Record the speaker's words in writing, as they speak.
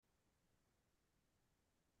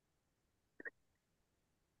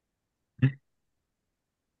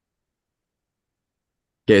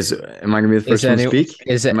Okay, so am I gonna be the first one to speak?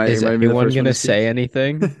 Is Am I gonna be the anyone first one to gonna speak? say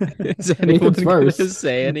anything? Is anyone Nathan's gonna first.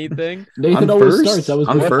 say anything? Nathan I'm always starts. first. I'm What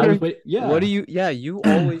I was are first. wait. what do Yeah, you yeah, you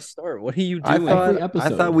always start. What are you I doing? every thought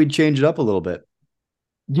episode. we'd change it up a little bit.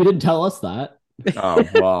 You didn't tell us that. Oh,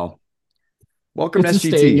 well. Welcome to It's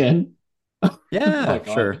just staying SGT. in. Oh my Yeah, god,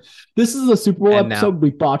 sure. this is a Super Bowl And now episode.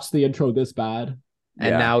 We botched the intro this bad. and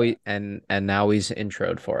Yeah. now he and now he's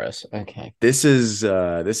introed for us. Okay. This is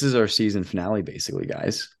our season finale, basically,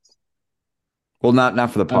 guys. Well, not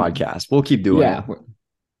for the I mean, podcast. We'll keep doing it. yeah,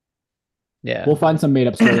 Yeah. we'll find some made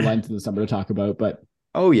up storylines in the summer to talk about. But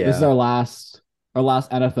Oh this is yeah. our last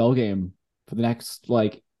NFL game for the next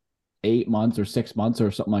like 8 months or 6 months or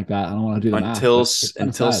something like that. I don't want to do the math, Until but it's kind of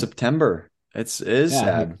until sad. September. It is Yeah,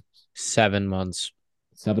 like sad. 7 months.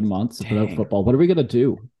 7 months without Dang. football. What are we gonna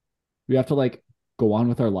do? We have to like go on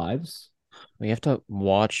with our lives. We have to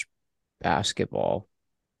watch basketball.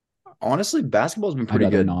 Honestly, basketball's been I'd pretty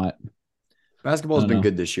rather good. not. I Basketball's don't been know.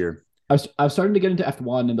 good this year. I've started to get into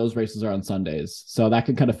F1, and those races are on Sundays, so that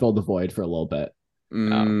can kind of fill the void for a little bit.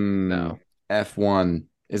 No, no. F1.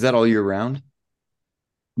 Is that all year round?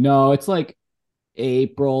 No, it's like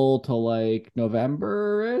April to like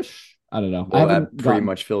November ish. I don't know. I Well, that haven't pretty gotten.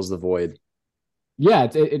 much fills the void. Yeah,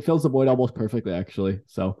 it fills the void almost perfectly actually.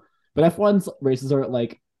 So, but F1's races are at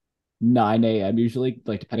like 9 a.m. usually,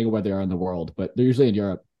 like depending on where they are in the world, but they're usually in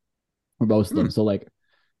Europe for most of them. Hmm. So like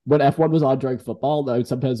when F1 was on during football, I would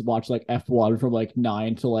sometimes watch like F1 from like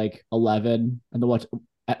 9 to like 11 and then watch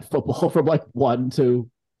at football from like 1 to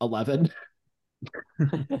 11.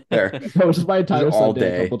 There. So it's just my Just entire all Sunday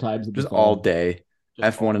a day. couple times in the Just all fall. day.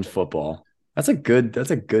 Just F1 all and day. football. That's a good That's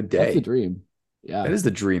the day. dream. That Yeah. is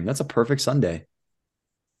the dream. That's a perfect Sunday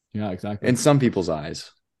Yeah, exactly. in some people's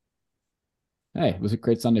eyes. Hey, it was a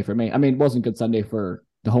great Sunday for me. I mean, it wasn't a good Sunday for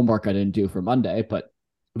the homework I didn't do for Monday, but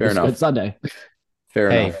it Fair was a good enough. Sunday. Fair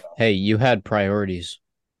Hey, enough. hey, you had priorities.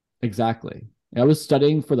 Exactly. I was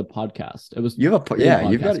studying for the podcast. It was You have a getting yeah,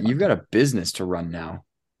 podcast you've got content. a business to run now.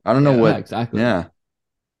 I don't know Yeah. Yeah, what exactly. yeah.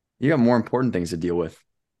 You got more important things to deal with.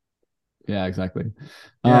 Yeah, exactly.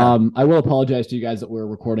 Yeah. I will apologize to you guys that we're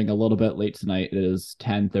recording a little bit late tonight. It is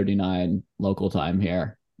 10:39 local time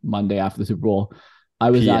here, Monday after the Super Bowl. I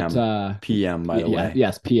was at PM. PM, by the yeah, way.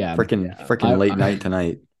 yes, PM. Yeah. Freaking I, late I night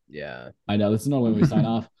tonight. Yeah. I know this is not when we sign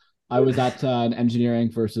off. I was at an engineering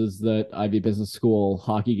versus the Ivy Business School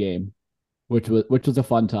hockey game, which was a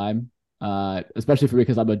fun time. Especially for me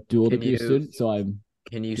because I'm a dual Can degree you student, so I'm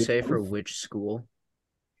can you doing say for both. which school?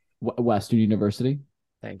 Western University.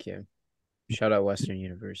 Thank you. Shout out Western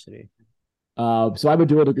University. So I'm a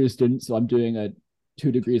dual degree student, so I'm doing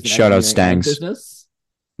 2 degrees in Shout out engineering and Stangs. business.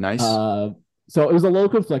 Nice. So it was a little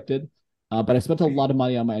conflicted, but I spent a lot of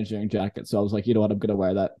money on my engineering jacket, so I was like, you know what, I'm gonna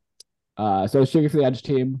wear that. So I was cheering for the Edge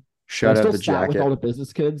team, but I Shout out still the sat with all jacket. the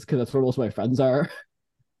business kids because that's where most of my friends are.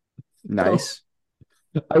 So Nice.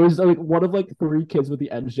 I was like one of like 3 kids with the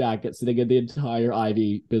Edge jacket sitting in the entire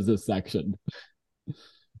Ivy business section.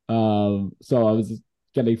 So I was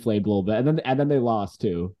getting flamed a little bit, and then they lost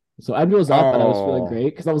too. So Edge was up, and I was feeling Oh, great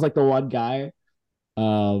because I was like the one guy.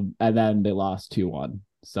 And then they lost 2-1.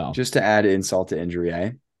 So just to add insult to injury,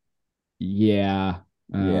 eh? yeah.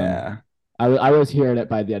 Um, Yeah. I was hearing it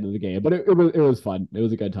by the end of the game, but it was fun. It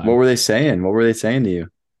was a good What time. were they saying? What were they saying to you?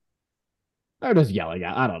 They were just yelling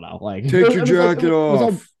at. I don't know. Like Take your it was like jacket it was all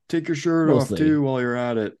off. Take your shirt off too mostly. while you're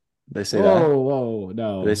at it. They say that? Whoa, whoa, Did they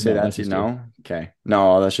no, say no, that that's to you? just you. No? Okay.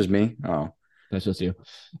 No, that's just me. Oh, That's just you.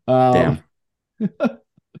 Um, damn.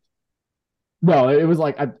 no, it was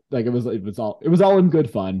like it was all in good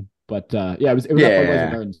fun. But yeah, it was at Budweiser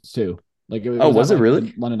Yeah. Gardens too. Like it Oh, was at was it like really?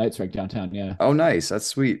 the London Knights right downtown. Yeah, Oh, nice. That's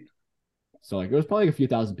sweet. so like it was probably like a few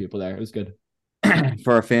thousand people there. It was good.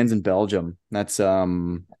 For our fans in Belgium, that's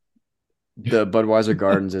the Budweiser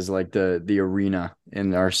Gardens is like the arena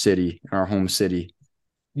in our city, our home city.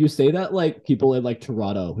 You say that like people in like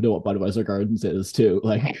Toronto know what Budweiser Gardens is too.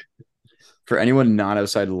 Like For anyone not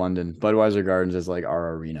outside of London, Budweiser Gardens is like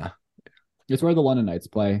our arena. it's where the London Knights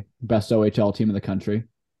play. Best OHL team in the country.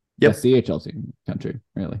 Best Yep. CHL team in the country,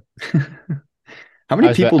 really. How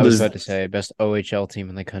many people I was does about to say best OHL team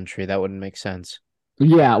in the country. That wouldn't make sense.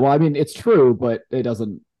 Yeah, well, I mean, it's true, but it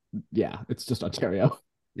doesn't. Yeah, it's just Ontario. how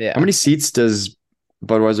Yeah. many seats does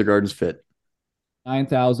Budweiser Gardens fit?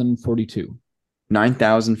 9,042.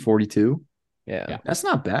 9,042? Yeah. Yeah, That's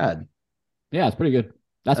not bad. yeah, it's pretty good.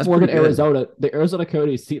 That's That's more pretty than good. Arizona. The Arizona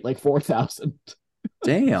Coyotes seat like 4,000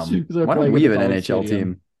 Damn. because they're Why don't playing we with the have an college NHL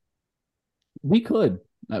stadium. team? We could.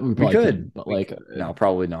 We We probably could. couldn't, but We like, No, could.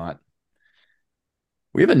 probably not.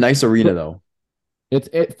 We have a nice arena but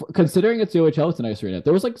though. considering it's the OHL, it's a nice arena.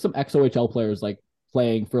 There was like some ex OHL players like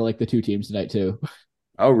playing for like the two teams tonight too.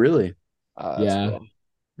 Oh, really? That's Yeah. cool.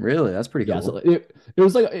 Really? That's pretty Yeah, cool. so it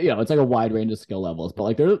was like it's like a wide range of skill levels,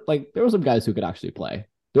 but there were some guys who could actually play.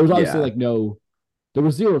 There was obviously Yeah. like there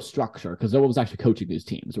was zero structure because no one was actually coaching these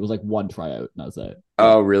teams. There was like one tryout, and that was it.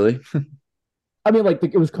 Oh, But really? I mean, like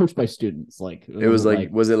it was coached by students. Like it It was wasn't like,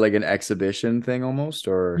 like was it like an exhibition thing almost,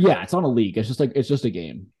 or? yeah, it's not a league. It's just a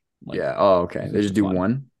game. Like Yeah. Oh, okay. it's They just just for do fun.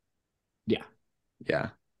 one. Yeah, Yeah.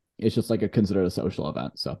 it's just like a considered a social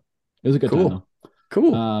event. So it was a good time Cool. though.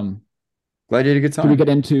 Cool. Glad you had a good time.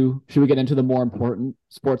 Should we get into the more important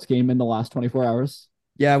sports game in the last 24 hours?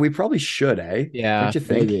 Yeah, we probably should, Yeah, Don't you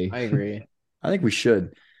think? Maybe. I agree. I think we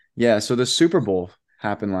should. Yeah, so the Super Bowl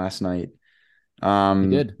happened last night. It Um,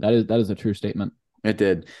 did. That is a true statement. it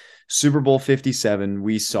did. Super Bowl 57,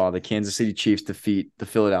 we saw the Kansas City Chiefs defeat the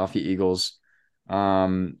Philadelphia Eagles.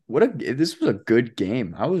 This was a good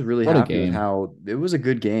game. I was really What a happy with game. how it was a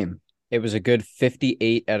good game. It was a good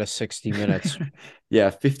 58 out of 60 minutes. Yeah, Yeah,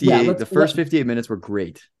 58. The first 58 minutes were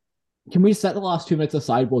great. can we set the last 2 minutes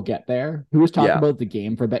aside? We'll get there. Who was talking Yeah, about the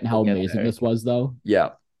game for a bit and We'll how get amazing there. this was, though? yeah,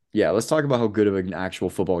 yeah. Let's talk about how good of an actual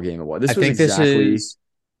football game it was. I This was think this exactly is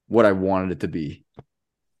what I wanted it to be.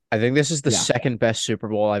 I think this is the Yeah. second best Super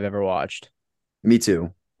Bowl I've ever watched. Me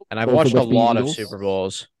too. And I've Both of watched a which being lot of Eagles? Super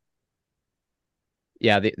Bowls.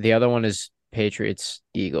 Yeah, the other one is Patriots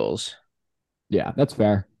Eagles. Yeah, that's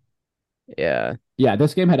fair. Yeah. Yeah,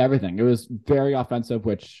 this game had everything. It was very offensive,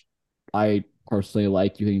 which I personally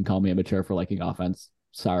like. You can call me immature for liking offense.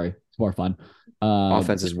 Sorry, it's more fun.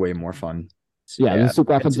 Offense is way more fun. Yeah, it was a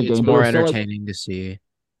super It's offensive it's game, but more there was still entertaining to see.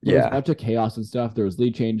 there was a Yeah. bunch of chaos and stuff. There was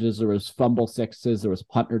lead changes, there was fumble sixes, there was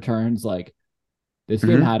punt returns. Like this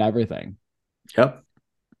game Mhm. had everything. Yep.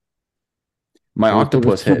 My There was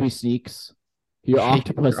octopus QB hit. sneaks. Your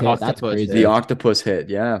octopus Your hit. That's octopus crazy. The hit. octopus hit.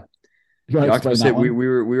 Yeah. You gotta The explain octopus that hit. We one. we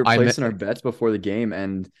were we were I mi- placing our bets before the game,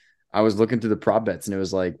 and I was looking through the prop bets, and it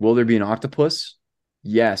was like, will there be an octopus?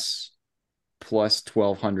 Yes. Plus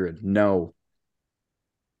 1,200. No.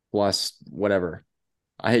 Plus whatever.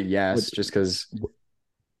 I hit yes Would, just because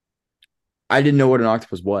I didn't know what an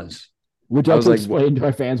octopus was. would you I like was to like, what? explain to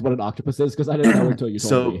our fans what an octopus is? Because I didn't know until you told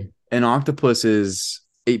So me. an octopus is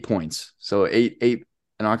 8 points. So eight.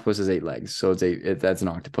 An octopus is 8 legs. So that's an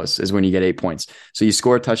octopus is when you get 8 points. So you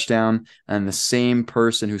score a touchdown, and the same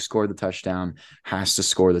person who scored the touchdown has to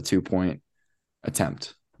score the 2 point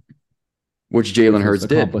attempt, which Jalen Which was Hurts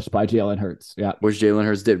did. accomplished by Jalen Hurts. Yeah. Which Jalen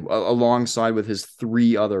Hurts did alongside with his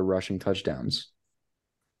 3 other rushing touchdowns.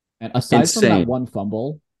 And Insane. aside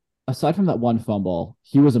from that one fumble,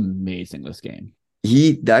 he was amazing this game.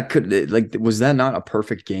 Was that not a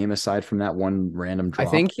perfect game aside from that one random I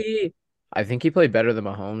drop? think he played better than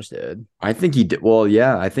Mahomes did. I think he did. Well,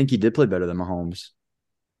 yeah, I think he did play better than Mahomes.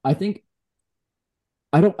 I think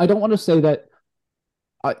I don't want to say that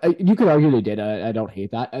you could argue they did. I don't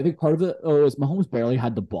hate that. I think part of it was Mahomes barely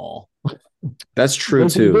had the ball. That's true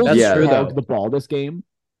Like the too. Eagles That's Yeah. true, hogged though. the ball this game.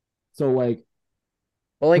 So like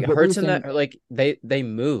Well, like what we were Hurts and saying, that like they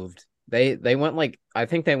moved. They went like I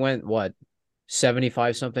think they went what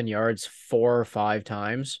 75 something yards 4 or 5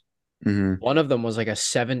 times. Hmm. One of them was like a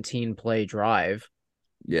 17 play drive.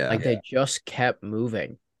 Yeah. Like they just kept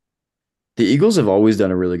moving. The Eagles have always done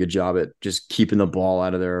a really good job at just keeping the ball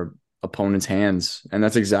out of their opponent's hands. And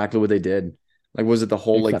that's exactly what they did. Like, was it the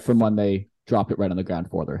whole except from when they dropped it right on the ground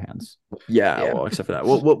for their hands. yeah, Yeah. well, except for that.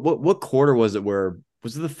 What quarter was it where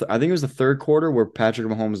was it I think it was the third quarter where Patrick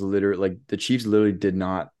Mahomes literally like the Chiefs literally did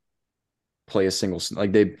not play a single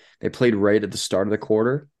like they played right at the start of the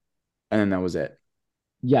quarter and then that was it.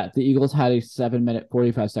 Yeah, the Eagles had a 7 minute,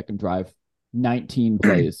 45-second drive, 19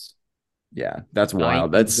 plays. Yeah, that's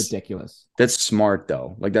wild. Nine. It's ridiculous. That's smart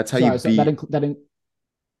though. Like that's how Sorry, you so beat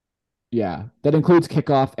yeah, that includes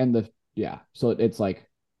kickoff and so it's like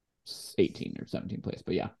 18 or 17 plays,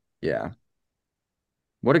 but yeah. yeah.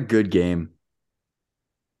 What a good game.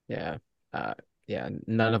 Yeah. Yeah,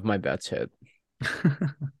 none of my bets hit.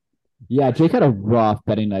 Yeah, Jake had a rough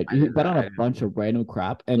betting night. I He did bet not. on a bunch of random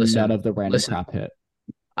crap, and Listen, none of the random listen. crap hit.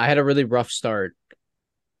 I had a really rough start.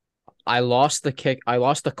 I lost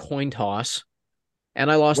the coin toss,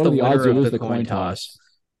 and I lost What the are the odds winner you of lose the the coin toss.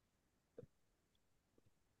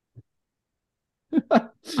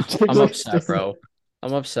 Jake's I'm like, upset, bro.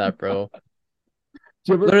 I'm upset, bro. Do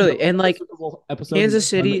you ever Literally, remember and the like Super Bowl episode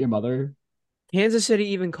Kansas of How I Met City, Your Mother? Kansas City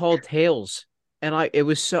even called tails, and it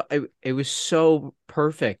was so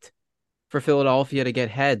perfect for Philadelphia to get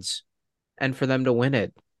heads and for them to win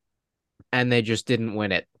it, and they just didn't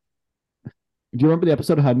win it. Do you remember the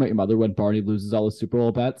episode of How I Met Your Mother when Barney loses all his Super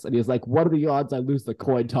Bowl bets, and he's like, "What are the odds I lose the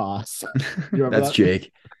coin toss?" You remember That's that?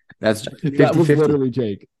 Jake. That's That was 50-50. literally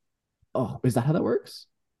Jake. Oh, is that how that works?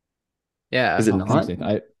 Yeah. Is it Oh, not? thanks,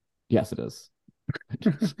 Nathan. Yes, it is.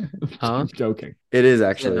 Huh? Joking. It is Is it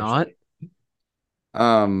actually. not?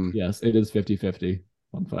 Um, Yes, it is 50-50.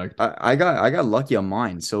 Fun fact. I got lucky on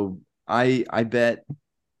mine. So I bet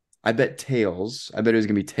tails. I bet it was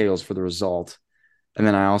gonna be tails for the result. And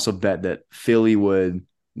then I also bet that Philly would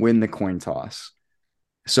win the coin toss.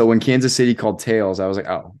 So when Kansas City called tails, I was like,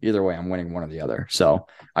 oh, either way, I'm winning one or the other. So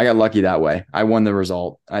I got lucky that way. I won the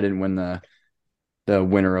result. I didn't win the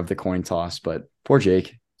winner of the coin toss, but poor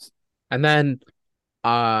Jake. And then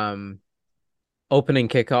opening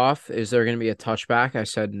kickoff, is there going to be a touchback? I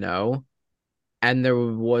said no. And there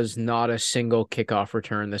was not a single kickoff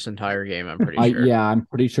return this entire game, I'm pretty sure. Yeah, I'm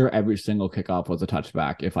pretty sure every single kickoff was a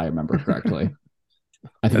touchback, if I remember correctly.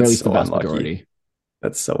 At the very That's least, the so vast unlucky. majority.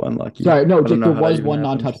 That's so unlucky. Sorry, no, I don't Jake, know there how that was even one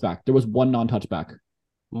happened. non-touchback. There was one non-touchback. It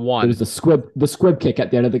One. was the squib kick at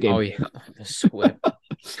the end of the game. Oh, yeah. The squib.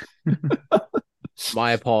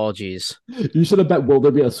 My apologies. You should have bet, will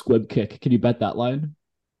there be a squib kick? Can you bet that line?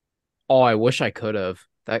 Oh, I wish I could have.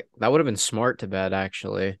 That would have been smart to bet,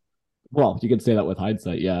 actually. Well, you can say that with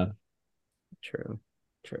hindsight, yeah. True.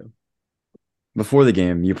 True. Before the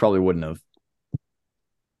game, you probably wouldn't have.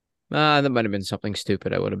 That might have been something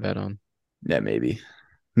stupid I would have bet on. Yeah, maybe.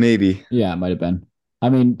 Maybe. Yeah, it might have been. I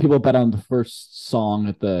mean, people bet on the first song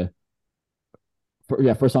at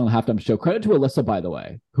first song on the halftime show. Credit to Alyssa, by the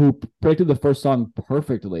way, who predicted the first song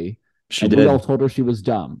perfectly. She and we all did. told her she was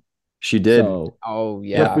dumb. She did. So Oh, good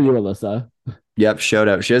yeah. for you, Alyssa. Yep, shout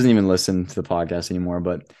out. She doesn't even listen to the podcast anymore,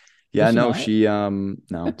 but yeah, Does she no, not?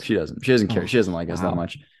 no, she doesn't. She doesn't care. Oh, She doesn't like us that wow.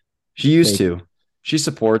 much. She used Fake. to. She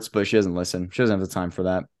supports, but she doesn't listen. She doesn't have the time for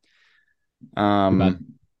that. Too bad.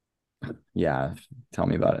 Yeah, tell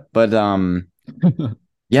me about it. But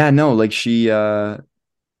yeah, no, like she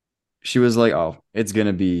was like, "Oh, it's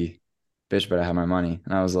gonna be bitch, but I have my money."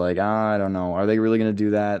 And I was like, I don't know. Are they really gonna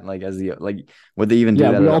do that? Like would they even do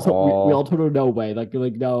Yeah, that we at also we all? all told her no way. Like you're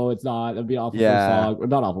like, no, it's not. It'd be an awful first Yeah. song. Or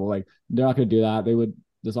not awful. Like they're not gonna do that.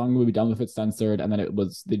 The song would be done if it's censored, and then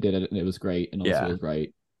they did it and it was great, and Alyssa Yeah. was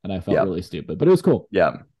right. And I felt Yeah. really stupid. But it was cool.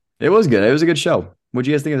 Yeah. It was good. It was a good show. What'd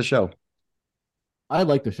you guys think of the show? I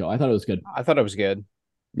liked the show. I thought it was good. I thought it was good.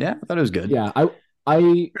 Yeah, I thought it was good. Yeah, I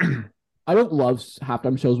I don't love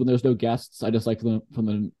halftime shows when there's no guests. I just like them for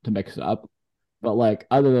them to mix it up. But like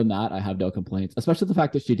other than that, I have no complaints. Especially the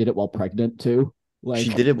fact that she did it while pregnant too. Like She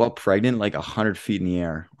did it while pregnant, like 100 feet in the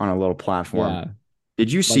air on a little platform. yeah,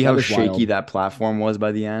 Did you see that how was shaky wild. that platform was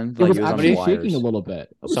by the end? It Like was it was on actually wires. shaking a little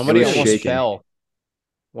bit. Somebody was almost shaking. fell.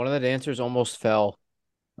 One of the dancers almost fell.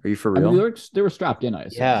 Are you for I mean, real? they were strapped in. I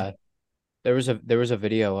assume. Yeah. There was a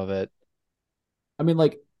video of it. I mean,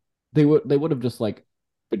 like they would have just like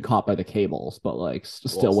been caught by the cables, but like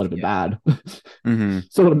still Well, would have been bad. Mm-hmm.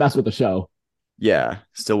 Still would have messed with the show. Yeah,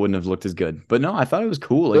 still wouldn't have looked as good. But no, I thought it was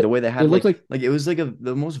cool. Like the way they had It looked like it was like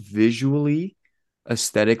the most visually,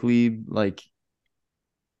 aesthetically like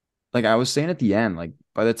I was saying at the end, like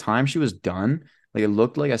by the time she was done, like it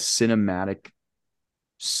looked like a cinematic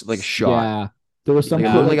like shot. yeah. There was some Like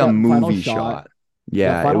it Yeah. looked like a that final movie shot. shot. That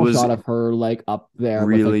Yeah, it final was shot of her like up there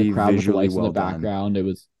with like really the crowd with the visually lights in well the done. background.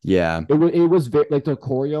 Yeah. It was very like the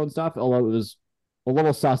choreo and stuff. Although it was a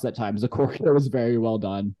little sus at times, the choreo was very well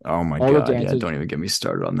done. Oh my All the God. Yeah, dances. don't even get me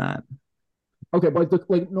started on that. Okay, but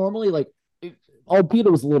like normally albeit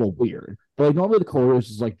it was a little weird, but like normally the choreo is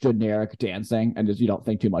just like generic dancing and just you don't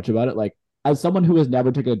think too much about it. Like as someone who has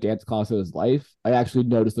never taken a dance class in his life, I actually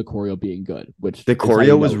noticed the choreo being good, which The is how you choreo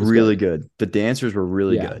know was it was really good. The dancers were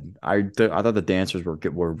really Yeah. good. I thought the dancers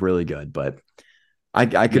were really good, but I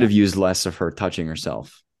could Yeah. have used less of her touching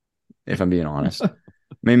herself, if I'm being honest.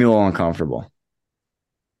 Made me a little uncomfortable.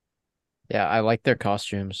 Yeah, I like their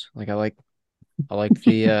costumes. Like I like the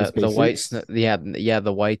white spacesuits?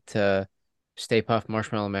 the white Stay Puft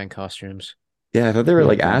Marshmallow Man costumes. Yeah, I thought they were Yeah,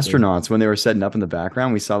 like exactly. astronauts when they were setting up in the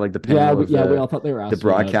background. We saw like the Yeah, panel of we all thought they were the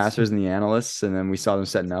astronauts. broadcasters and the analysts, and then we saw them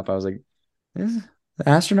setting up. I was like, the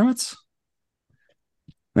astronauts?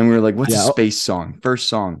 Then we were like, what's a Yeah, space song? First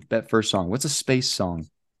song. That first song. What's a space song?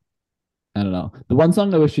 I don't know. The one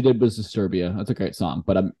song I wish she did was Disturbia. That's a great song,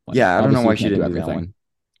 but I'm like, Yeah, I don't know obviously why you she can't didn't do that everything. one.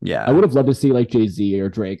 Yeah. I would have loved to see like Jay-Z or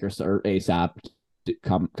Drake or ASAP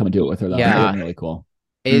come and do it with her though. That would Yeah. have been really cool.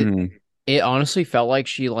 It Mhm. it honestly felt like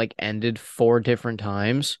she like ended 4 different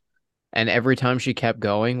times, and every time she kept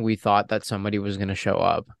going, we thought that somebody was gonna show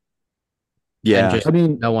up. Yeah. And just I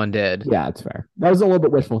mean, no one did. yeah, it's fair. That was a little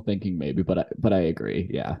bit wishful thinking, maybe, but I agree.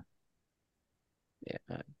 Yeah,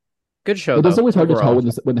 Yeah. Good show it is though, always hard to tell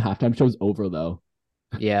overall. when the halftime show's over though.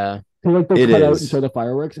 Yeah. So, like they'll It cut out and is. show the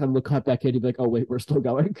fireworks, and they'll cut back in and be like, "Oh wait, we're still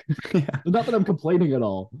going." Yeah. Not that I'm complaining at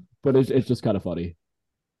all, but it's just kind of funny.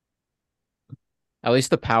 At least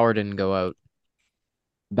the power didn't go out,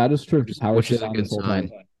 That is true. Power which stayed is a on good this whole time.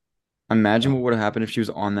 sign. Imagine what would have happened if she was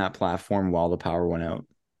on that platform while the power went out.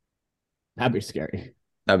 That'd be scary.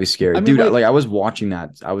 That'd be scary. I mean, Dude, like, like I was watching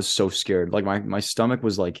that. I was so scared. Like my stomach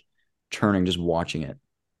was like turning just watching it.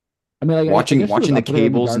 I mean, like, I Watching guess she was watching the up there in the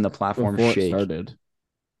cables and the dark platform before it shake. started.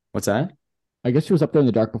 What's that? I guess she was up there in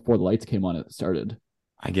the dark before the lights came on and it started.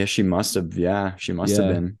 I guess she must have. Yeah, she must have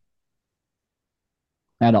Yeah. been.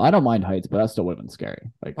 I don't mind heights, but that still would have been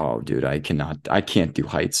scary. Like, Oh, dude, I can't do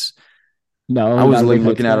heights. no, I you're was not a like big heights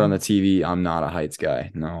looking at it guy. on the TV. I'm not a heights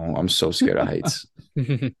guy. No, I'm so scared of heights.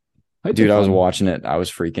 Heights are Dude, I was fun. watching it. I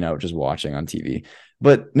was freaking out just watching on TV.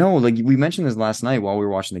 But no, like we mentioned this last night while we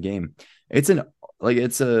were watching the game. It's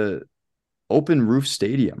a open roof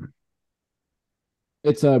stadium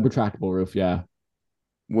It's a retractable roof. Yeah.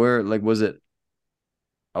 where like was it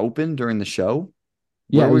open during the show?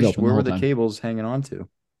 Yeah, it was open the Where were whole the time. cables hanging on to?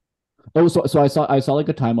 Oh, so I saw like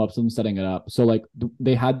a time lapse of them setting it up. So like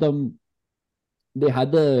they had the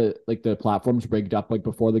platforms rigged up like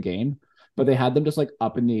before the game, but they had them just like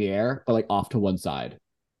up in the air, but like off to one side.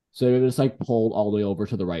 So they just like pulled all the way over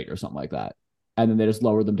to the right or something like that. And then they just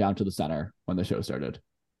lowered them down to the center when the show started.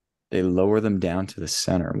 They lower them down to the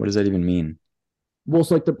center. What does that even mean? Well,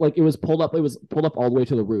 so it was pulled up all the way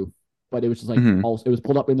to the roof, but it was just like Hmm. also it was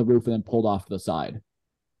pulled up in the roof and then pulled off to the side.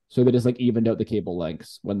 So they just like evened out the cable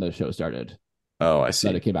lengths when the show started. Oh, I So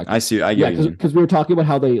that see. it came back I to see. I get yeah, what you mean. because we were talking about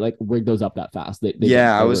how they like rigged those up that fast. They didn't.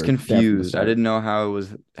 Yeah, I They was were there from the confused. I start. didn't know how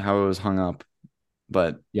it was hung up,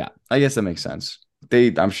 but Yeah, I guess that makes sense.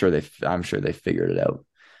 I'm sure they figured it out.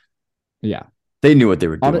 yeah. They knew what they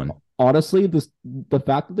were doing. Honestly, the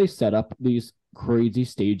fact that they set up these crazy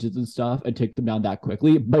stages and stuff and take them down that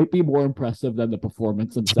quickly might be more impressive than the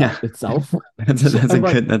performance Yeah, itself. that's a I'm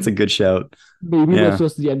like, good shout. maybe that's Yeah,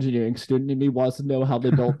 just the engineering student in me wants to know how they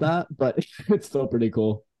built that, but it's still pretty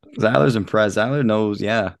cool. Zyler's impressed. Zyler knows.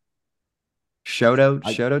 Yeah, I shout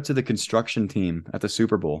out to the construction team at the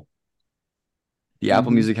Super Bowl, the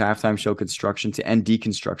Apple mhm. Music halftime show construction and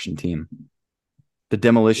deconstruction team, the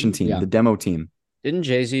demolition team, Yeah, the demo team. Didn't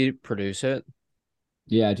Jay-Z produce it?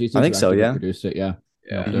 yeah. I GC think so. directed and Yeah. produced it. Yeah,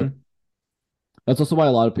 loved Yeah. it. That's also why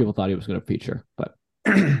a lot of people thought he was going to feature, but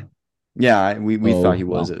Yeah, we thought oh he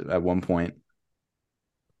was well. at one point.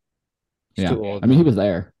 He's Yeah, too old I mean he now. was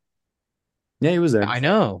there. Yeah, he was there. I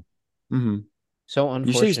know. Hmm. So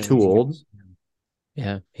You say he's unfortunate. too old,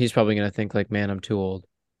 Yeah, he's probably gonna think like, man, I'm too old.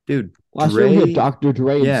 dude. Last year we had Dre. Dr.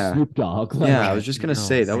 Dre and Yeah, Snoop Dogg. yeah. I Like, was just gonna No,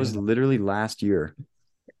 say that I was know. literally last year.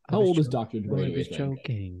 I how was old is joking. Dr. Dre? I Do we was think?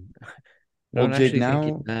 joking. I Well, don't Jake, actually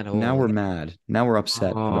think he's that now we're old. mad. Now we're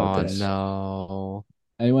upset about Oh this. no.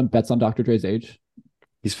 Anyone bets on Dr. Dre's age?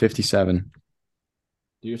 He's 57.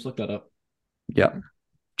 Do you just look that up? Yep.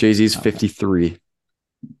 Jay-Z's Okay. 53.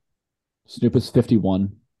 Snoop is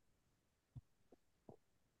 51.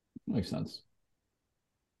 Makes sense.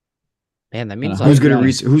 Man, that And means Who's like good at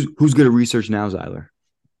 109. who's good at research now, Zyler?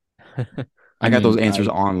 I got those answers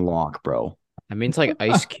I on lock, bro. that means like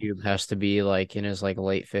Ice Cube has to be like in his like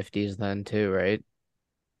late 50s then too, right?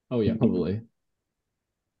 oh yeah, probably.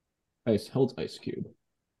 Ice holds Ice Cube.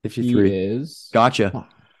 He 53. is. Gotcha. Fuck,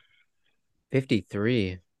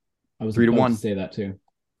 53. I was Three to about to one. say that too.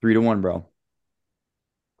 3-1, bro.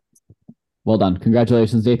 Well done.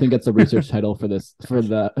 Congratulations. Nathan gets a research title for this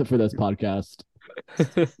podcast.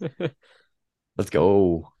 Let's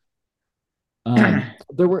go.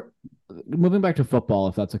 There were moving back to football,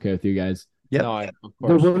 if that's okay with you guys. Yep. No, of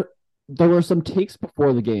There course. were some takes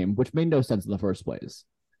before the game, which made no sense in the first place.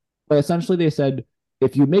 But essentially, they said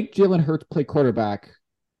if you make Jalen Hurts play quarterback,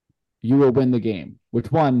 you will win the game.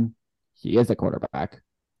 Which one? He is a quarterback.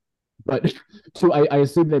 But two, I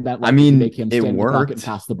assume they meant I like if you make mean, him it stand in the pocket and worked.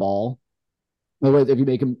 pass the ball. Otherwise, if you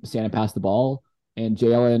make him stand and pass the ball, and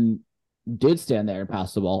Jalen did stand there and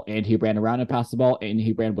pass the ball, and he ran around and passed the ball, and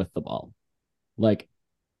he ran with the ball. Like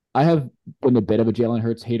I have been a bit of a Jalen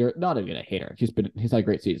Hurts hater, not even a hater. He's had a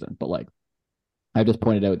great season, but like I just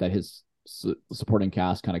pointed out that his supporting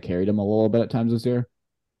cast kind of carried him a little bit at times this year.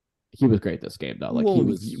 He was great this game though. Like he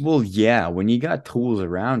was. Well, yeah. When you got tools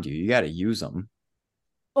around you, you got to use them.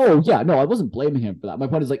 Oh yeah, no, I wasn't blaming him for that. My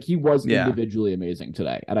point is like he was Yeah. individually amazing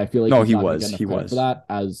today, and I feel like No, he's he not going to was. get He enough credit for was. that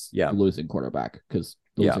as Yeah. the losing quarterback because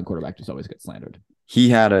the Yeah. losing quarterback just always gets slandered. He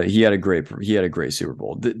had a great Super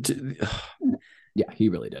Bowl. Yeah, he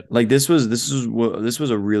really did. Like this was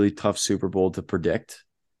a really tough Super Bowl to predict,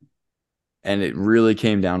 and it really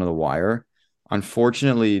came down to the wire.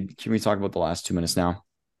 Unfortunately, can we talk about the last 2 minutes now?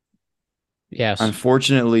 Yes.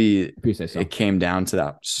 Unfortunately, If you say so. it came down to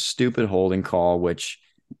that stupid holding call, which,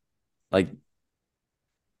 like,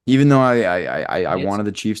 Even though I wanted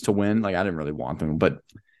the Chiefs to win, like I didn't really want them, but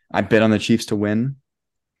I bet on the Chiefs to win.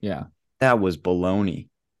 Yeah. That was baloney.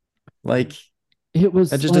 Like It that was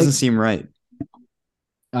just like, doesn't seem right.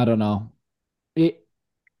 I don't know. It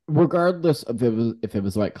regardless of if it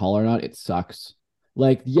was the right call or not, it sucks.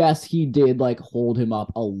 Like, yes, he did like hold him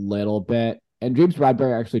up a little bit. And James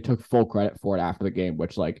Bradbury actually took full credit for it after the game,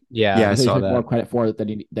 which like Yeah. Yeah, I I think he saw took more that. credit for it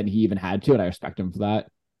than he even had to, and I respect him for that.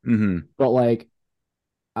 Hmm. But like,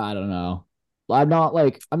 I don't know. I'm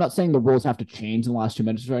not saying the rules have to change in the last 2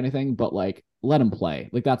 minutes or anything, but like let him play.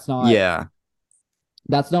 Like Yeah.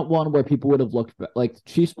 that's not one where people would have looked like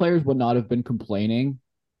Chiefs players would not have been complaining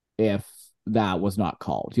if that was not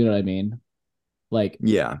called. You know what I mean? Like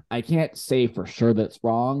Yeah. I can't say for sure that it's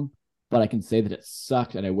wrong, but I can say that it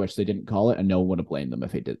sucked and I wish they didn't call it and no one would have blamed them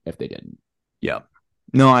if they didn't. Yeah.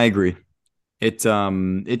 No, I agree. It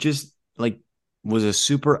just like was a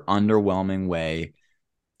super underwhelming way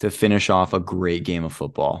to finish off a great game of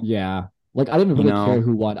football. Yeah. Like I didn't You really care know?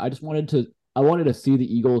 who won. I wanted to see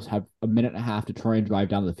the Eagles have a minute and a half to try and drive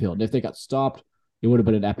down the field. And if they got stopped, it would have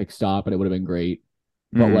been an epic stop and it would have been great.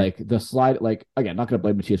 But Hmm. like the slide, like again, not gonna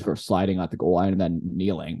blame the Chiefs for sliding at the goal line and then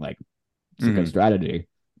kneeling. Like it's a good Hmm. strategy,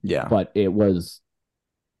 Yeah. but it was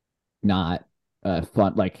not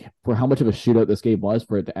fun. Like for how much of a shootout this game was,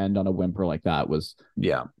 for it to end on a whimper like that was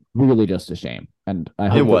Yeah. really just a shame. And I It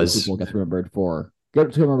hope that this was. will get to remember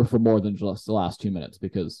for more than just the last 2 minutes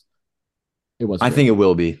because it was a I great think it game.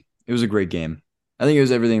 will be. It was a great game. I think it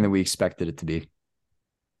was everything that we expected it to be.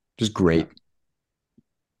 Just Yeah, great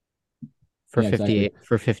For yeah, exactly.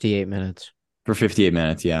 58 minutes. for 58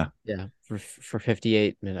 minutes. Yeah. Yeah. For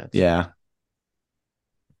 58 minutes. Yeah.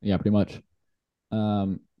 Yeah, pretty much.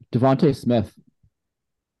 Um, Devontae Smith,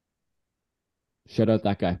 shout out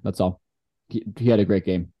that guy. That's all. He had a great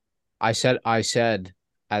game. I said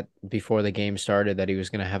at before the game started that he was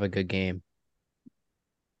gonna have a good game.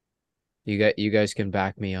 You guys can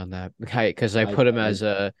back me on that. Because I put him I as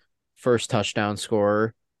a first touchdown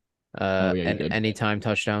scorer, oh yeah, you an did. anytime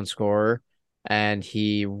touchdown scorer, and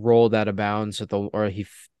he rolled out of bounds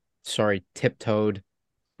sorry, tiptoed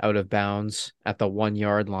out of bounds at the 1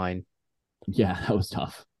 yard line. Yeah, that was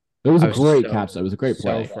tough. It was a I was great catch. That so was a great so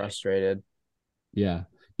play. frustrated. Yeah.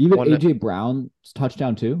 Even One AJ Brown's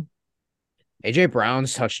touchdown too. AJ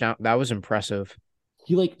Brown's touchdown, that was impressive.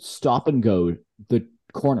 He like stop and go the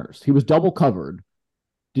corners. He was double covered.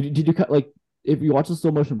 Did you cut like if you watch the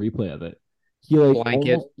slow motion replay of it, he like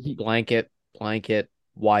Blanket, almost he blanket, blanket,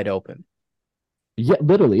 wide open. yeah,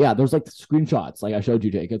 literally, yeah. There's like screenshots like I showed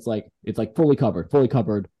you, Jake. It's like fully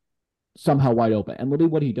covered, somehow wide open. And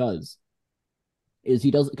literally what he does is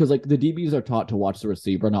he does because like the DBs are taught to watch the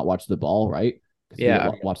receiver, not watch the ball, right? Because if you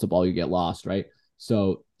Yeah. watch the ball, you get lost, right?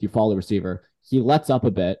 So you follow the receiver. He lets up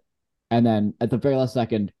a bit, and then at the very last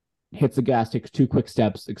second, hits the gas, takes two quick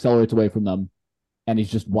steps, accelerates away from them, and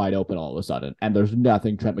he's just wide open all of a sudden. And there's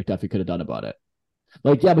nothing Trent McDuffie could have done about it.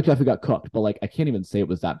 Like, yeah, McDuffie got cooked, but like I can't even say it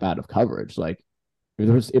was that bad of coverage. Like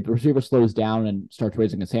if the receiver slows down and starts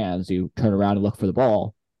raising his hands, you turn around and look for the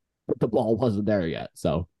ball, but the ball wasn't there yet.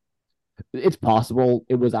 So it's possible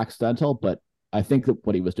it was accidental, but I think that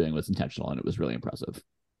what he was doing was intentional and it was really impressive.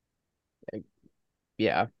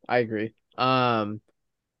 Yeah, I agree. Jalen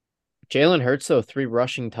Hurts though, 3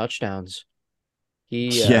 rushing touchdowns.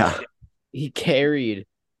 He uh Yeah. he carried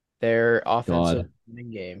their offensive God.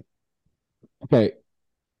 running game. Okay.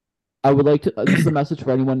 I would like to, this is a message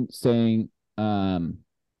for anyone saying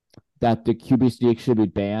that the QB sneak should be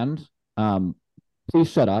banned. Um, please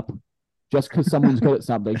shut up. Just because someone's good at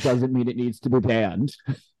something doesn't mean it needs to be banned.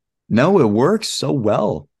 No, it works so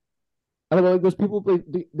well. I don't know, like there's people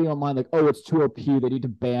being online like, oh, it's too OP. They need to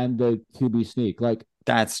ban the QB sneak. Like,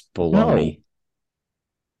 That's no, baloney.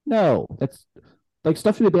 no, that's like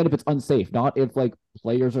stuff should be banned if it's unsafe, not if like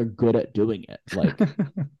players are good at doing it. Like,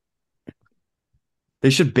 They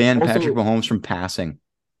should ban Patrick also, Mahomes from passing.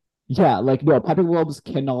 yeah, like no, Patrick Mahomes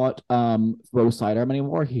cannot throw sidearm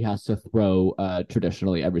anymore. He has to throw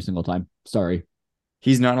traditionally every single time. Sorry.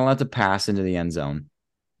 He's not allowed to pass into the end zone.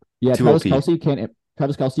 Yeah, Too Travis OP. Kelsey can't.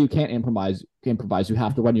 Travis Kelsey, you can't improvise. Improvise. You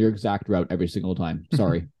have to run your exact route every single time.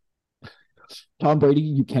 Sorry. Tom Brady,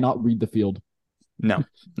 you cannot read the field. No,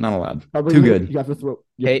 not allowed. Tom Too Brady, good. you have to throw.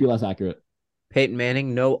 You have to be Pey- less accurate. Peyton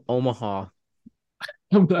Manning, no Omaha.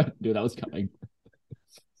 Dude, that was coming.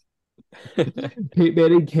 Peyton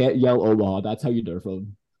Manning can't yell Omaha. That's how you nerf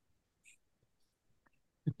him.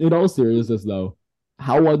 In all seriousness, though,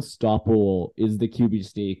 how unstoppable is the QB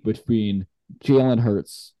sneak between Jalen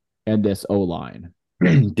Hurts and this O line?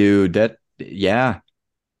 Dude, yeah. If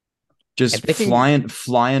Just they can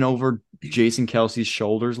flying over Jason Kelsey's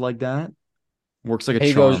shoulders like that. Works like a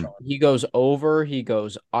He charm. goes over, he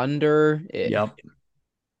goes under. Yep.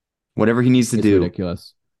 Whatever he needs to It's do.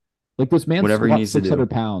 ridiculous. Like this man Whatever he squats needs to do. 600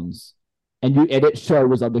 pounds, and it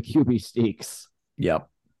shows on the QB sneaks. Yep.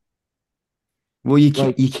 Well, you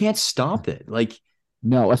Like- can't stop it. Like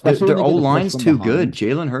No, especially their when they get the push O-line's from too good. behind.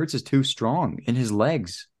 Jalen Hurts is too strong in his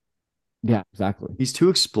legs. Yeah, exactly. He's too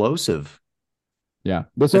explosive. Yeah,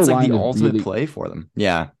 this It's like O-line the is ultimate really play for them.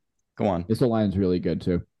 Yeah. Go on. this O-line is really good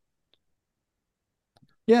too.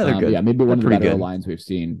 Yeah, they're good. Yeah, maybe They're one of the pretty better good. O-lines we've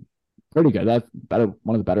seen. Pretty good. That's better.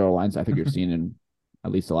 One of the better O-lines I think you've seen in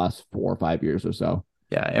at least the last 4 or 5 years or so.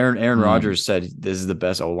 Yeah, Aaron Rodgers said this is the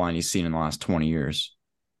best O-line he's seen in the last 20 years.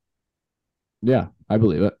 Yeah, I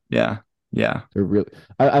believe it. Yeah. Yeah. They're really.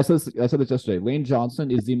 I said this yesterday. Lane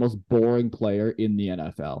Johnson is the most boring player in the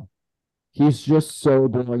NFL. He's just so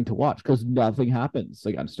boring to watch because nothing happens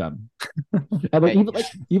against him. And like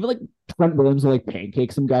even Trent Williams will like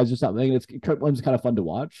pancake some guys or something. And it's Trent Williams is kind of fun to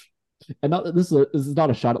watch. And not that this is not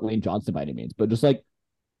a shot at Lane Johnson by any means, but just like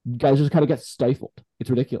guys just kind of get stifled. It's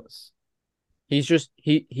ridiculous. He's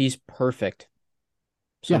perfect.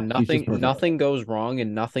 So Yeah, he's just perfect. nothing goes wrong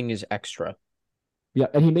and nothing is extra. Yeah,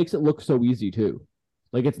 and he makes it look so easy too.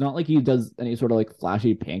 Like it's not like he does any sort of like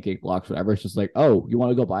flashy pancake blocks, whatever. It's just like, oh, you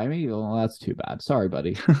want to go by me? Well, that's too bad. Sorry,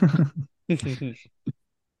 buddy.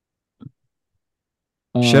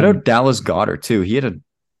 Shout out Dallas Goedert too. He had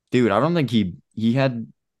I don't think he had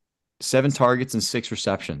 7 targets and 6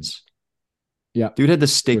 receptions. Yeah. Dude had the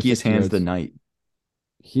stickiest 6 hands yards. of the night.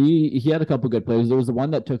 He had a couple good plays. There was the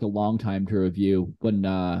one that took a long time to review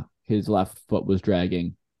when his left foot was dragging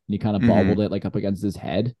and he kind of bobbled it like up against his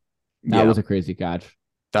head. That was a crazy catch.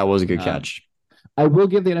 That was a good catch. I will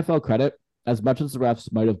give the NFL credit. As much as the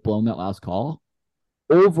refs might have blown that last call,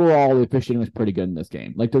 overall the officiating was pretty good in this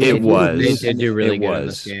game. Like It was. They did do really It good in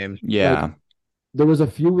was. this game. Yeah. Like, there was a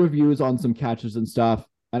few reviews on some catches and stuff,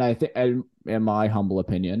 and I think, in my humble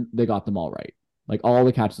opinion, they got them all right. Like all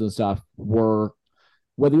the catches and stuff were,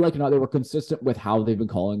 whether you like it or not, they were consistent with how they've been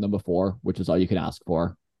calling them before, which is all you can ask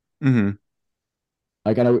for. Mm-hmm.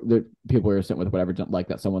 Like I know the people were sitting with whatever didn't like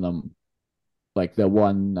that some of them, like the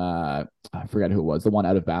one I forget who it was, the one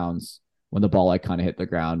out of bounds when the ball like kind of hit the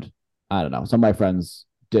ground. I don't know. Some of my friends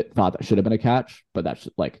thought that should have been a catch, but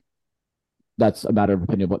that's a matter of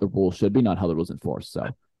opinion of what the rules should be, not how the rules enforced. So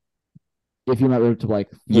if you remember to like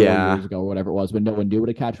 4 years ago or whatever it was when no one knew what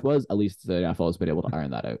a catch was, at least the NFL has been able to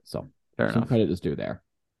iron that out. So Fair some enough. credit is due there.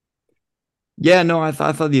 Yeah, no, I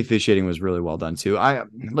thought the officiating was really well done too. I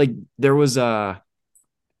like there was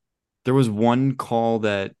one call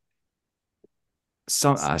that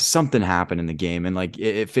something happened in the game and like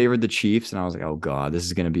it favored the Chiefs and I was like, oh God, this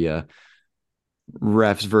is going to be a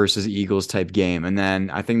refs versus Eagles type game. And then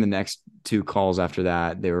I think the next 2 calls after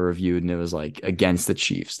that they were reviewed and it was like against the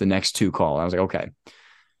Chiefs. The next 2 calls, I was like, okay,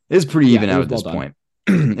 it was pretty even out at this point.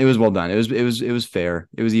 It was well done. It was fair.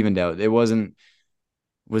 It was evened out. It was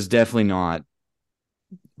definitely not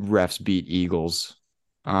refs beat Eagles.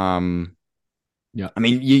 Yeah. I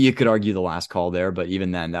mean, you could argue the last call there, but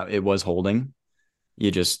even then, that it was holding. You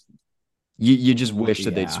just wish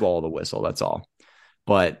that they'd swallow the whistle. That's all.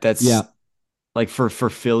 But that's like for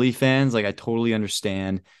Philly fans, like I totally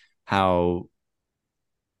understand how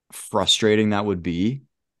frustrating that would be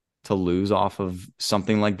to lose off of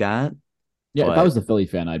something like that. Yeah, but, if I was a Philly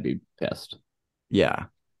fan, I'd be pissed. Yeah,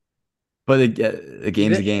 but the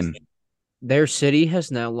game's a game. Their city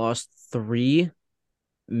has now lost 3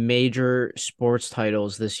 major sports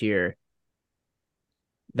titles this year.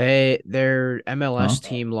 Their MLS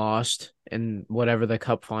team lost in whatever the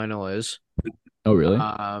cup final is. Oh, really?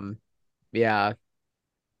 Yeah.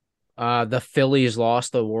 The Phillies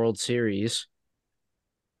lost the World Series.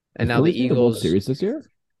 And now the Eagles World Series this year?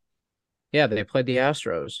 Yeah, they played the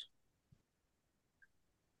Astros.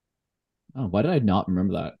 Oh, why did I not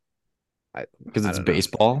remember that? Because it's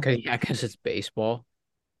baseball? Because it's baseball.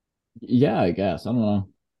 Yeah, I guess. I don't know.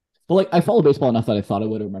 Well, like I follow baseball enough that I thought I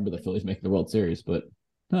would remember the Phillies making the World Series, but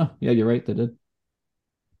yeah, you're right, they did.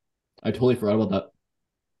 I totally forgot about that.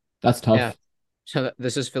 That's tough. Yeah. So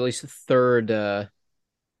this is Philly's 3rd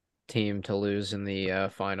team to lose in the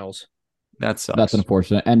finals. That sucks. That's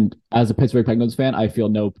unfortunate. And as a Pittsburgh Penguins fan, I feel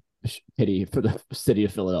no pity for the city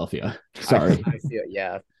of Philadelphia. Sorry. I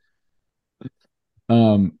feel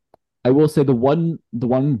I will say the one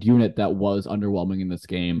unit that was underwhelming in this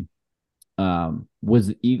game was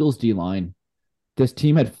the Eagles D line. This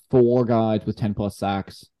team had 4 guys with 10 plus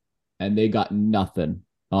sacks, and they got nothing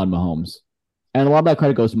on Mahomes. And a lot of that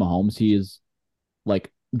credit goes to Mahomes. He is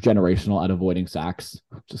like generational at avoiding sacks,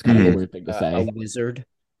 which is kind of a weird thing to say.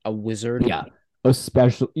 A wizard. Yeah,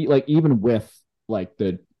 especially like even with like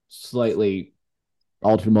the slightly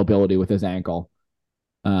alternate mobility with his ankle.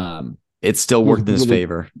 It still worked in his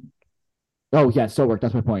favor. Oh yeah, it still worked.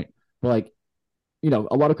 That's my point. But like, a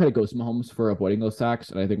lot of credit goes to Mahomes for avoiding those sacks,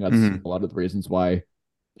 and I think that's a lot of the reasons why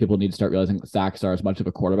people need to start realizing that sacks are as much of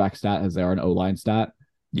a quarterback stat as they are an O-line stat.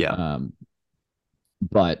 Yeah.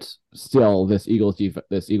 But still, this Eagles D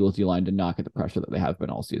line did not get the pressure that they have been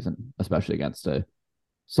all season, especially against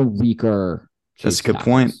some weaker. That's a good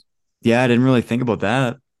point. Yeah, I didn't really think about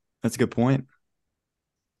that. That's a good point.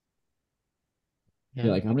 Yeah,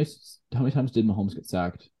 like how many times did Mahomes get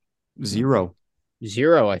sacked? 0.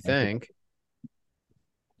 0, I think.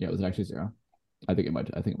 Yeah, was it actually 0? I think it might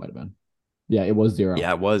have been. Yeah, it was 0.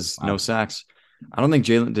 Yeah, it was. Wow. No sacks. I don't think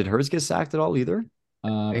did Hurts get sacked at all either?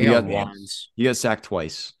 He got sacked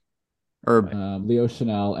twice. Or Leo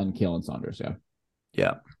Chanel and Kalen Saunders, yeah.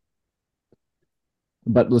 Yeah.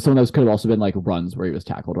 But some of those could have also been like runs where he was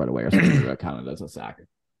tackled right away or something that counted as a sack.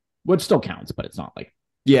 Which still counts, but it's not like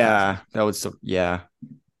that would still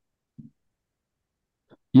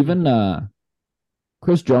Even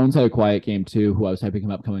Chris Jones had a quiet game too, who I was hyping him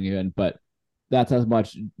up coming in, but that's as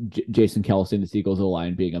much Jason Kelce and the Eagles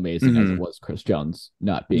O-line being amazing as it was Chris Jones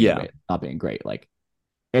not being great. Like,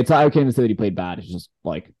 it's not okay to say that he played bad. It's just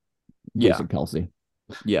like Jason Kelce.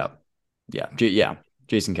 Yeah.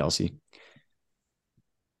 Jason Kelce.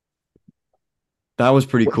 That was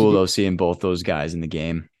pretty cool though, seeing both those guys in the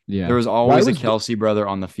game. Yeah, there was always a Kelce brother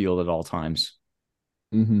on the field at all times.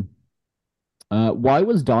 Mm-hmm. Why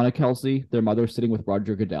was Donna Kelce, their mother, sitting with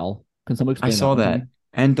Roger Goodell? Can someone explain? I saw that.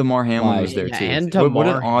 And Damar Hamlin was there too. And what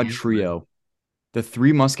an odd trio. The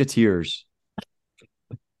Three Musketeers.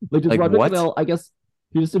 Like Roger Goodell, I guess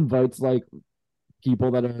he just invites like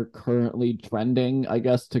people that are currently trending, I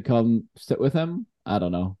guess, to come sit with him. I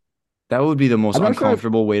don't know. That would be the most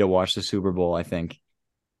uncomfortable way to watch the Super Bowl, I think.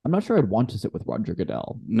 I'm not sure I'd want to sit with Roger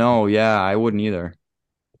Goodell. No, yeah, I wouldn't either.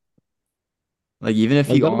 Like, even if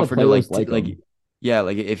he offered to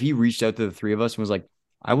if he reached out to the three of us and was like,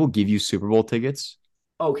 I will give you Super Bowl tickets.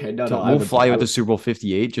 Okay, no, we'll fly out to Super Bowl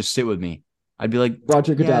 58. Just sit with me. I'd be like,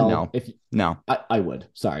 Roger Goodell. No. I would.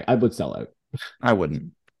 Sorry, I would sell out. I